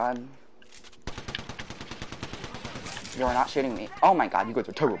 Oh my god. You are not shooting me. Oh my god, you guys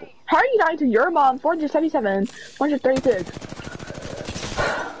are terrible. How are you dying to your mom? 477,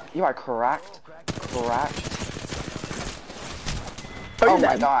 136. You are correct. Correct. Oh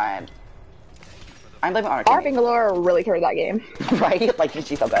my god. I'm blaming on our Our teammate. Bangalore really carried that game. Right? Like,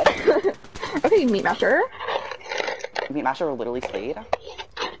 she's so good. Okay, Meat Masher. Meat Masher literally slayed.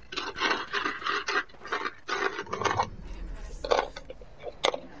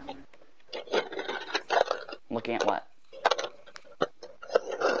 Looking at what?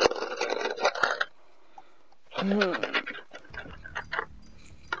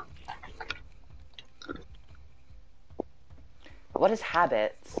 What is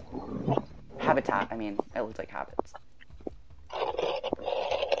habits? Habitat, I mean, it looks like habits.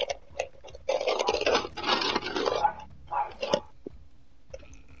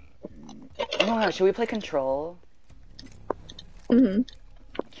 Oh, should we play Control? Mm-hmm.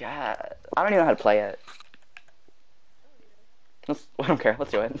 Yeah, I don't even know how to play it. I don't care,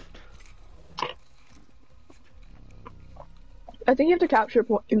 let's do it. I think you have to capture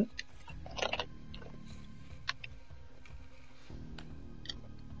point.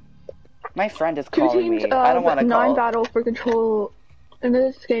 My friend is Two calling teams me. I don't want to of call. 9 battle for control. In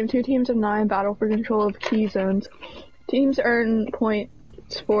this game, 2 teams of 9 battle for control of key zones. Teams earn points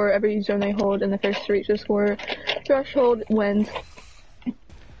for every zone they hold, and the first to reach the score threshold wins.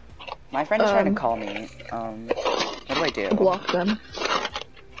 My friend is trying to call me. What do I do? Block them.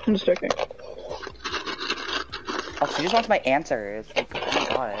 I'm just joking. Oh, she just wants my answers. Like, oh my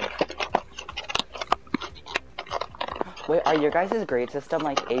god. Wait, are your guys' grade system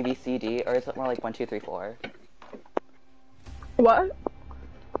like A, B, C, D, or is it more like 1, 2, 3, 4? What?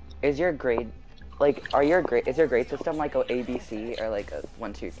 Is your grade, like, is your grade system like a A, B, C, or like a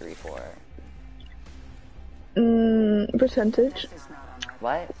 1, 2, 3, 4? Percentage.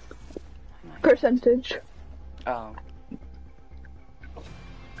 What? Percentage. Oh.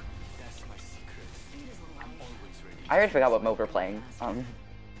 I already forgot what mode we're playing.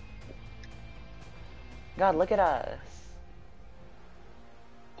 God, look at us.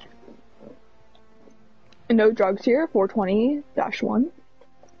 No drugs here, 420-1.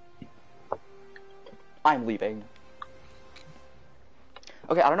 I'm leaving.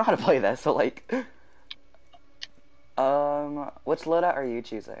 Okay, I don't know how to play this, so like... which loadout are you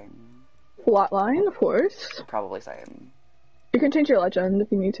choosing? Flatline, of course. Probably same. You can change your legend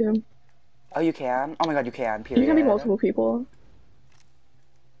if you need to. Oh, you can? Oh my god, you can, period. You can be multiple people.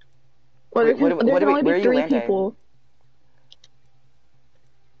 Well, Wait, there can only where are be you 3 landing? people.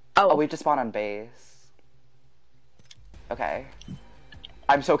 Oh, we have to spawn on base. Okay.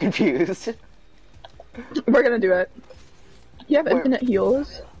 I'm so confused. We're gonna do it. You have Where- infinite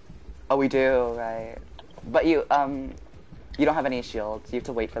heals. Oh, we do, right? But you don't have any shields. You have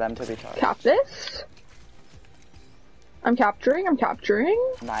to wait for them to recharge. Cap this. I'm capturing.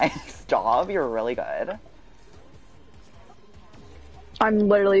 Nice job. You're really good. I'm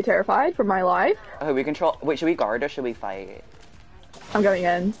literally terrified for my life. Okay, we control. Wait, should we guard or should we fight? I'm going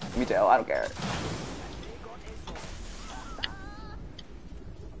in. Me too. I don't care.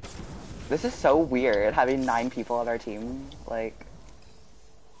 This is so weird having 9 people on our team. Like,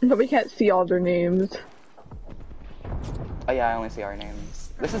 But we can't see all their names. oh yeah, I only see our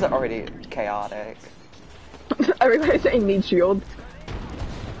names. This is already chaotic. Everybody's saying need shield.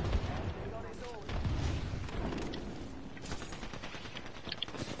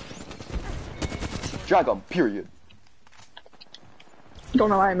 Dragon, period. Don't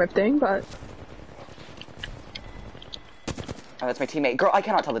know why I'm rifting, but Oh, that's my teammate. Girl, I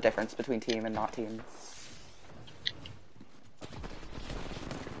cannot tell the difference between team and not team.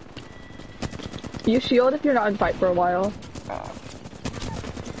 you shield if you're not in fight for a while.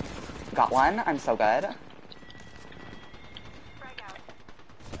 Got one. I'm so good.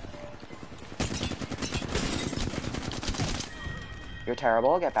 You're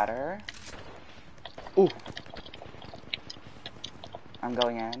terrible. Get better. Ooh. I'm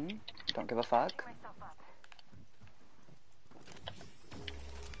going in. Don't give a fuck.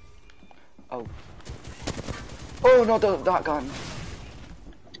 Oh. Oh no, not gun.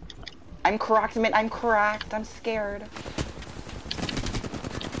 I'm cracked, Mint. I'm cracked. I'm scared.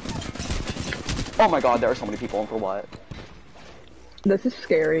 Oh my god, there are so many people, and for what? This is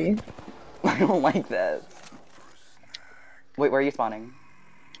scary. I don't like this. Wait, where are you spawning?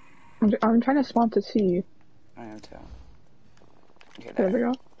 I'm trying to spawn to see. I am too. Okay, There we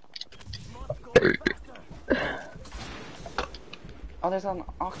there. go. Oh, there's an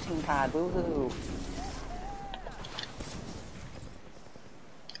octane pad. Woohoo.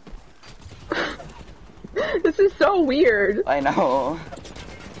 This is so weird. I know.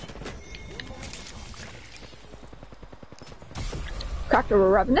 Cracked a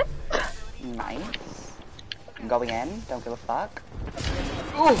revenant. Nice. I'm going in. Don't give a fuck.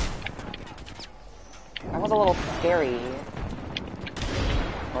 Ooh. That was a little scary.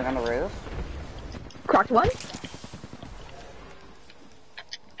 Going on the roof. Cracked one.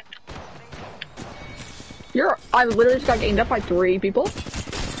 I literally just got gained up by 3 people.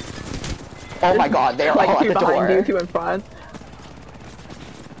 Oh my god, they are Like all at 2 the behind door. you, 2 in front.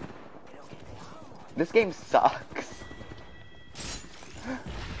 This game sucks.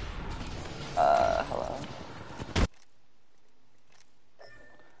 Hello.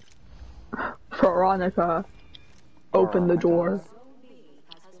 Veronica, open the door.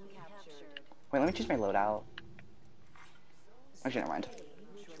 Wait, let me choose my loadout. Actually, never mind.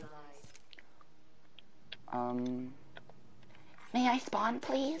 May I spawn,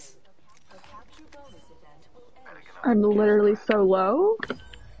 please? I'm literally so low.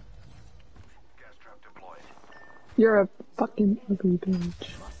 You're a fucking ugly bitch.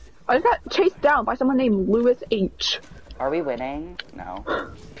 I got chased down by someone named Lewis H. Are we winning? No.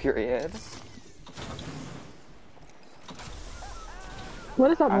 Period.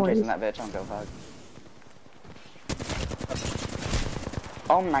 What is that I'm noise? chasing that bitch. I don't go fuck.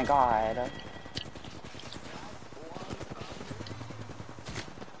 Oh my god.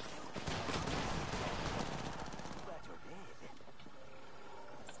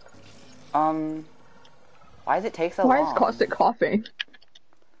 Why does it take so long? Why is Caustic coughing?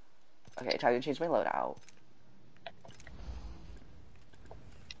 Okay, time to change my loadout.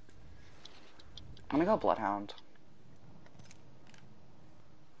 I'm gonna go Bloodhound.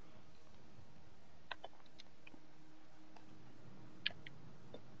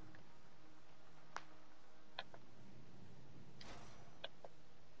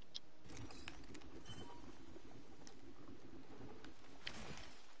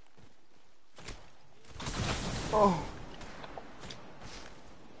 Oh.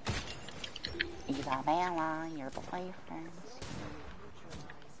 Isabella, your boyfriend.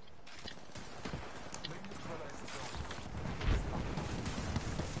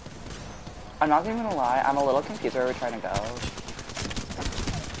 I'm not even gonna lie, I'm a little confused where we're trying to go.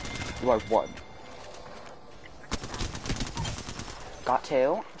 You are one. Got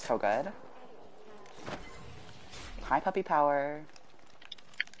 2. So good. Hi, puppy power.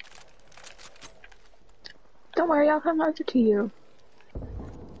 Don't worry, I'll come over to you.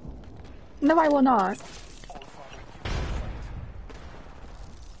 No, I will not.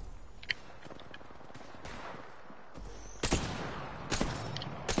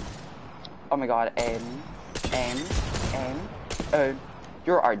 Oh my god, aim. Oh,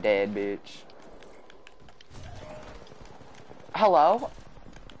 you're our dead, bitch. Hello?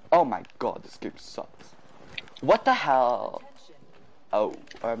 Oh my god, this game sucks. What the hell? Oh,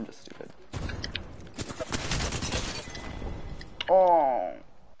 I'm just stupid. Oh.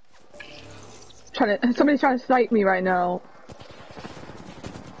 Somebody's trying to snipe me right now.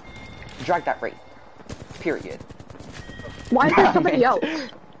 Drag that rate. Period. Why is there somebody else?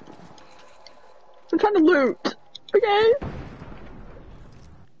 I'm trying to loot. Okay?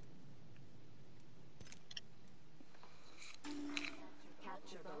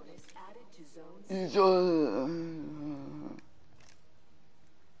 Capture bonus added to zone.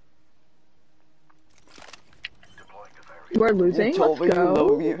 You are losing? You told Let's me you love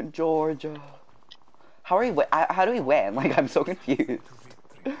go. me in Georgia. How are we? How do we win? Like, I'm so confused.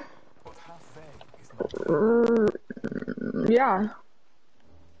 But half vague is not Yeah.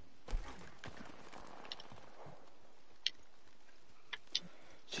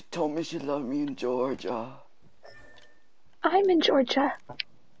 She told me she loved me in Georgia. I'm in Georgia.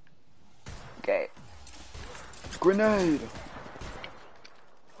 Okay. Grenade!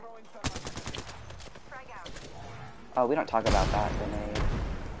 Oh, we don't talk about that grenade.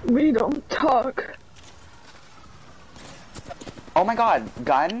 We don't talk. Oh my god,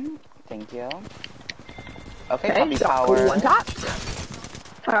 gun? Thank you. Okay, Okay, puppy got power. one tap.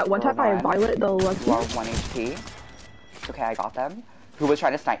 I got one tap by Roll one. Violet the You lucky. are 1 HP. Okay, I got them. Who was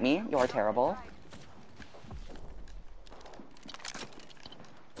trying to snipe me? You're terrible.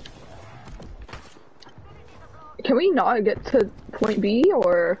 Can we not get to point B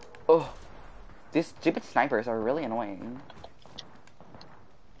or? Oh, these stupid snipers are really annoying.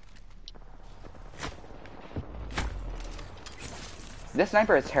 This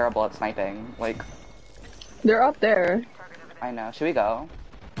sniper is terrible at sniping. Like, They're up there. I know. Should we go?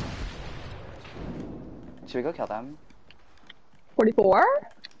 Should we go kill them? 44?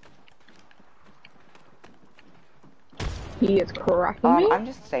 He is cracking me. I'm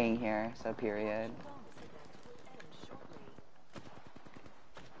just staying here, so period.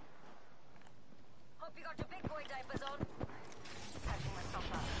 Hope you got your big boy diapers on.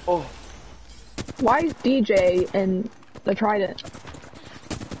 Oh, Why is DJ in the Trident?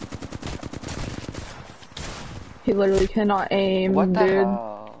 He literally cannot aim, what the dude.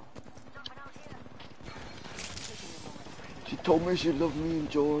 hell? She told me she loved me in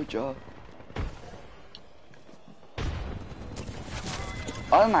Georgia.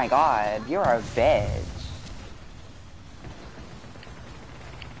 Oh my god, you're a bitch.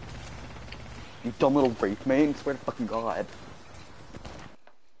 You dumb little rape man, swear to fucking god.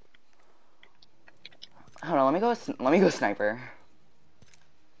 Hold on, let me go sniper.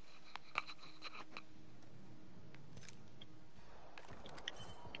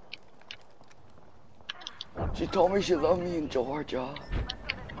 She told me she loved me in Georgia.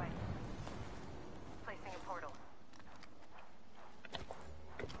 Placing a portal.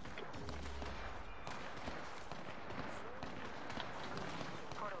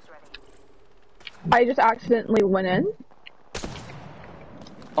 Portal's ready. I just accidentally went in.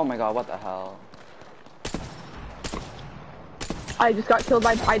 Oh my god, what the hell? I just got killed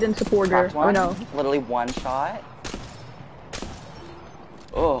by Biden supporter. Cracked one? Oh no. Literally one shot.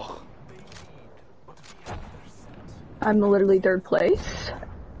 Ugh. I'm literally third place.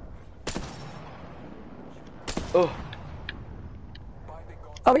 Ugh.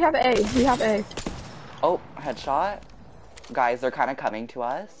 Oh, we have A. We have A. Oh, headshot. Guys, they're kind of coming to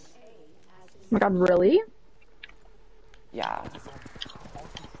us. Oh my god, really? Yeah.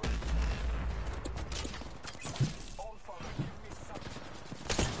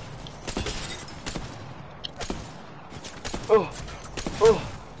 Oh,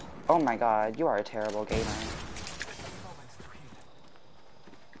 oh, oh my god, you are a terrible gamer.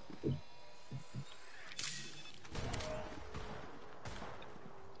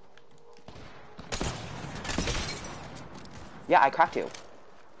 Yeah, I cracked you.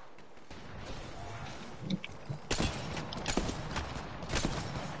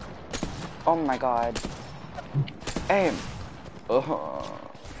 Oh my god. Aim. Ugh.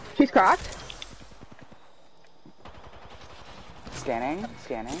 She's cracked. Scanning,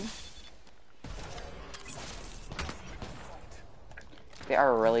 scanning. They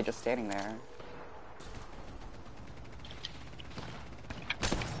are really just standing there.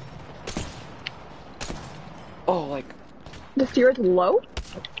 Oh, like. The steer is low.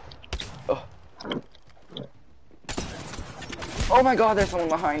 Oh. Oh my god, there's someone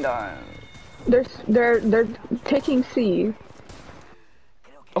behind us. They're taking C.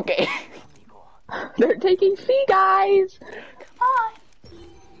 Okay. They're taking C, guys. Come on.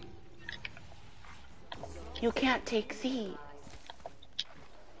 You can't take C.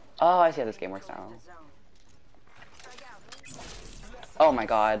 Oh, I see how this game works now. Oh my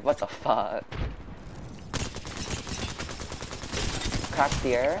god, what the fuck? Crack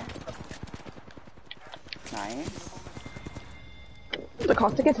spear. Nice. The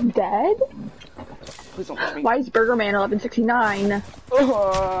Costa gets dead? Please don't push me. Why is Burger Man 1169?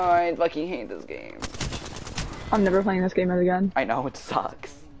 Oh, I fucking hate this game. I'm never playing this game again. I know, it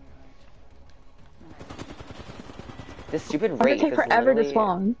sucks. This stupid It's race gonna take is forever literally... to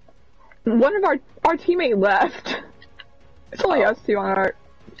spawn. One of our teammate left. It's only us two on our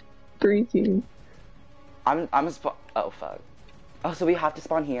 3 team. I'm a oh fuck. Oh, so we have to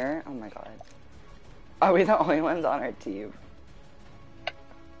spawn here? Oh my god. Are we the only ones on our team?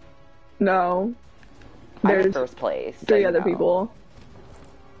 No. I'm in There's first place. 3 so other you know. people.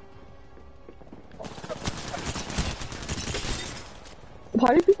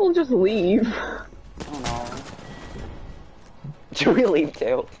 Why do people just leave? I don't know. Should we leave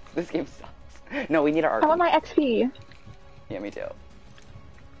too? This game sucks. No, we need our I want RP. my XP. Yeah, me too.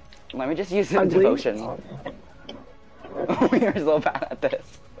 Let me just use the Ugly. devotion. We are so bad at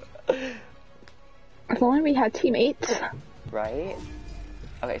this. If only we had teammates. Right?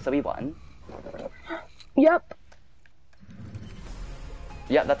 Okay, so we won. Yep.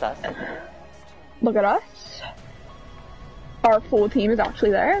 Yeah, that's us. Look at us. Our full team is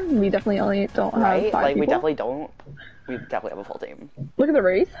actually there. We definitely only don't Right? have 5 Like, people. we definitely don't. We definitely have a full team. Look at the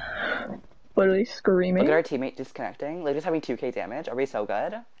race. Literally screaming. Look at our teammate disconnecting. Like, just having 2k damage. Are we so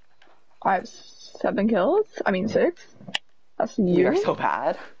good? I have 7 kills. I mean 6. That's you. We are so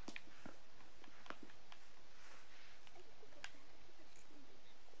bad.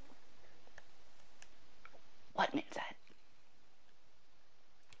 What Mint said?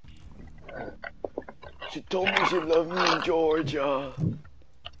 She told me she loved me in Georgia.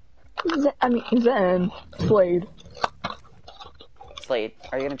 Zen. Slade. Slade,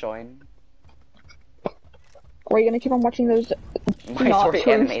 are you gonna join? Or are you gonna keep on watching those My not story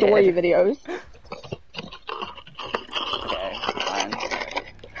true animated. story videos? Okay, fine.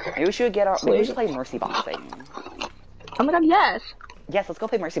 Maybe we should get our. Maybe we should play mercy boxing. Oh my god, yes! Yes, let's go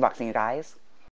play mercy boxing, you guys.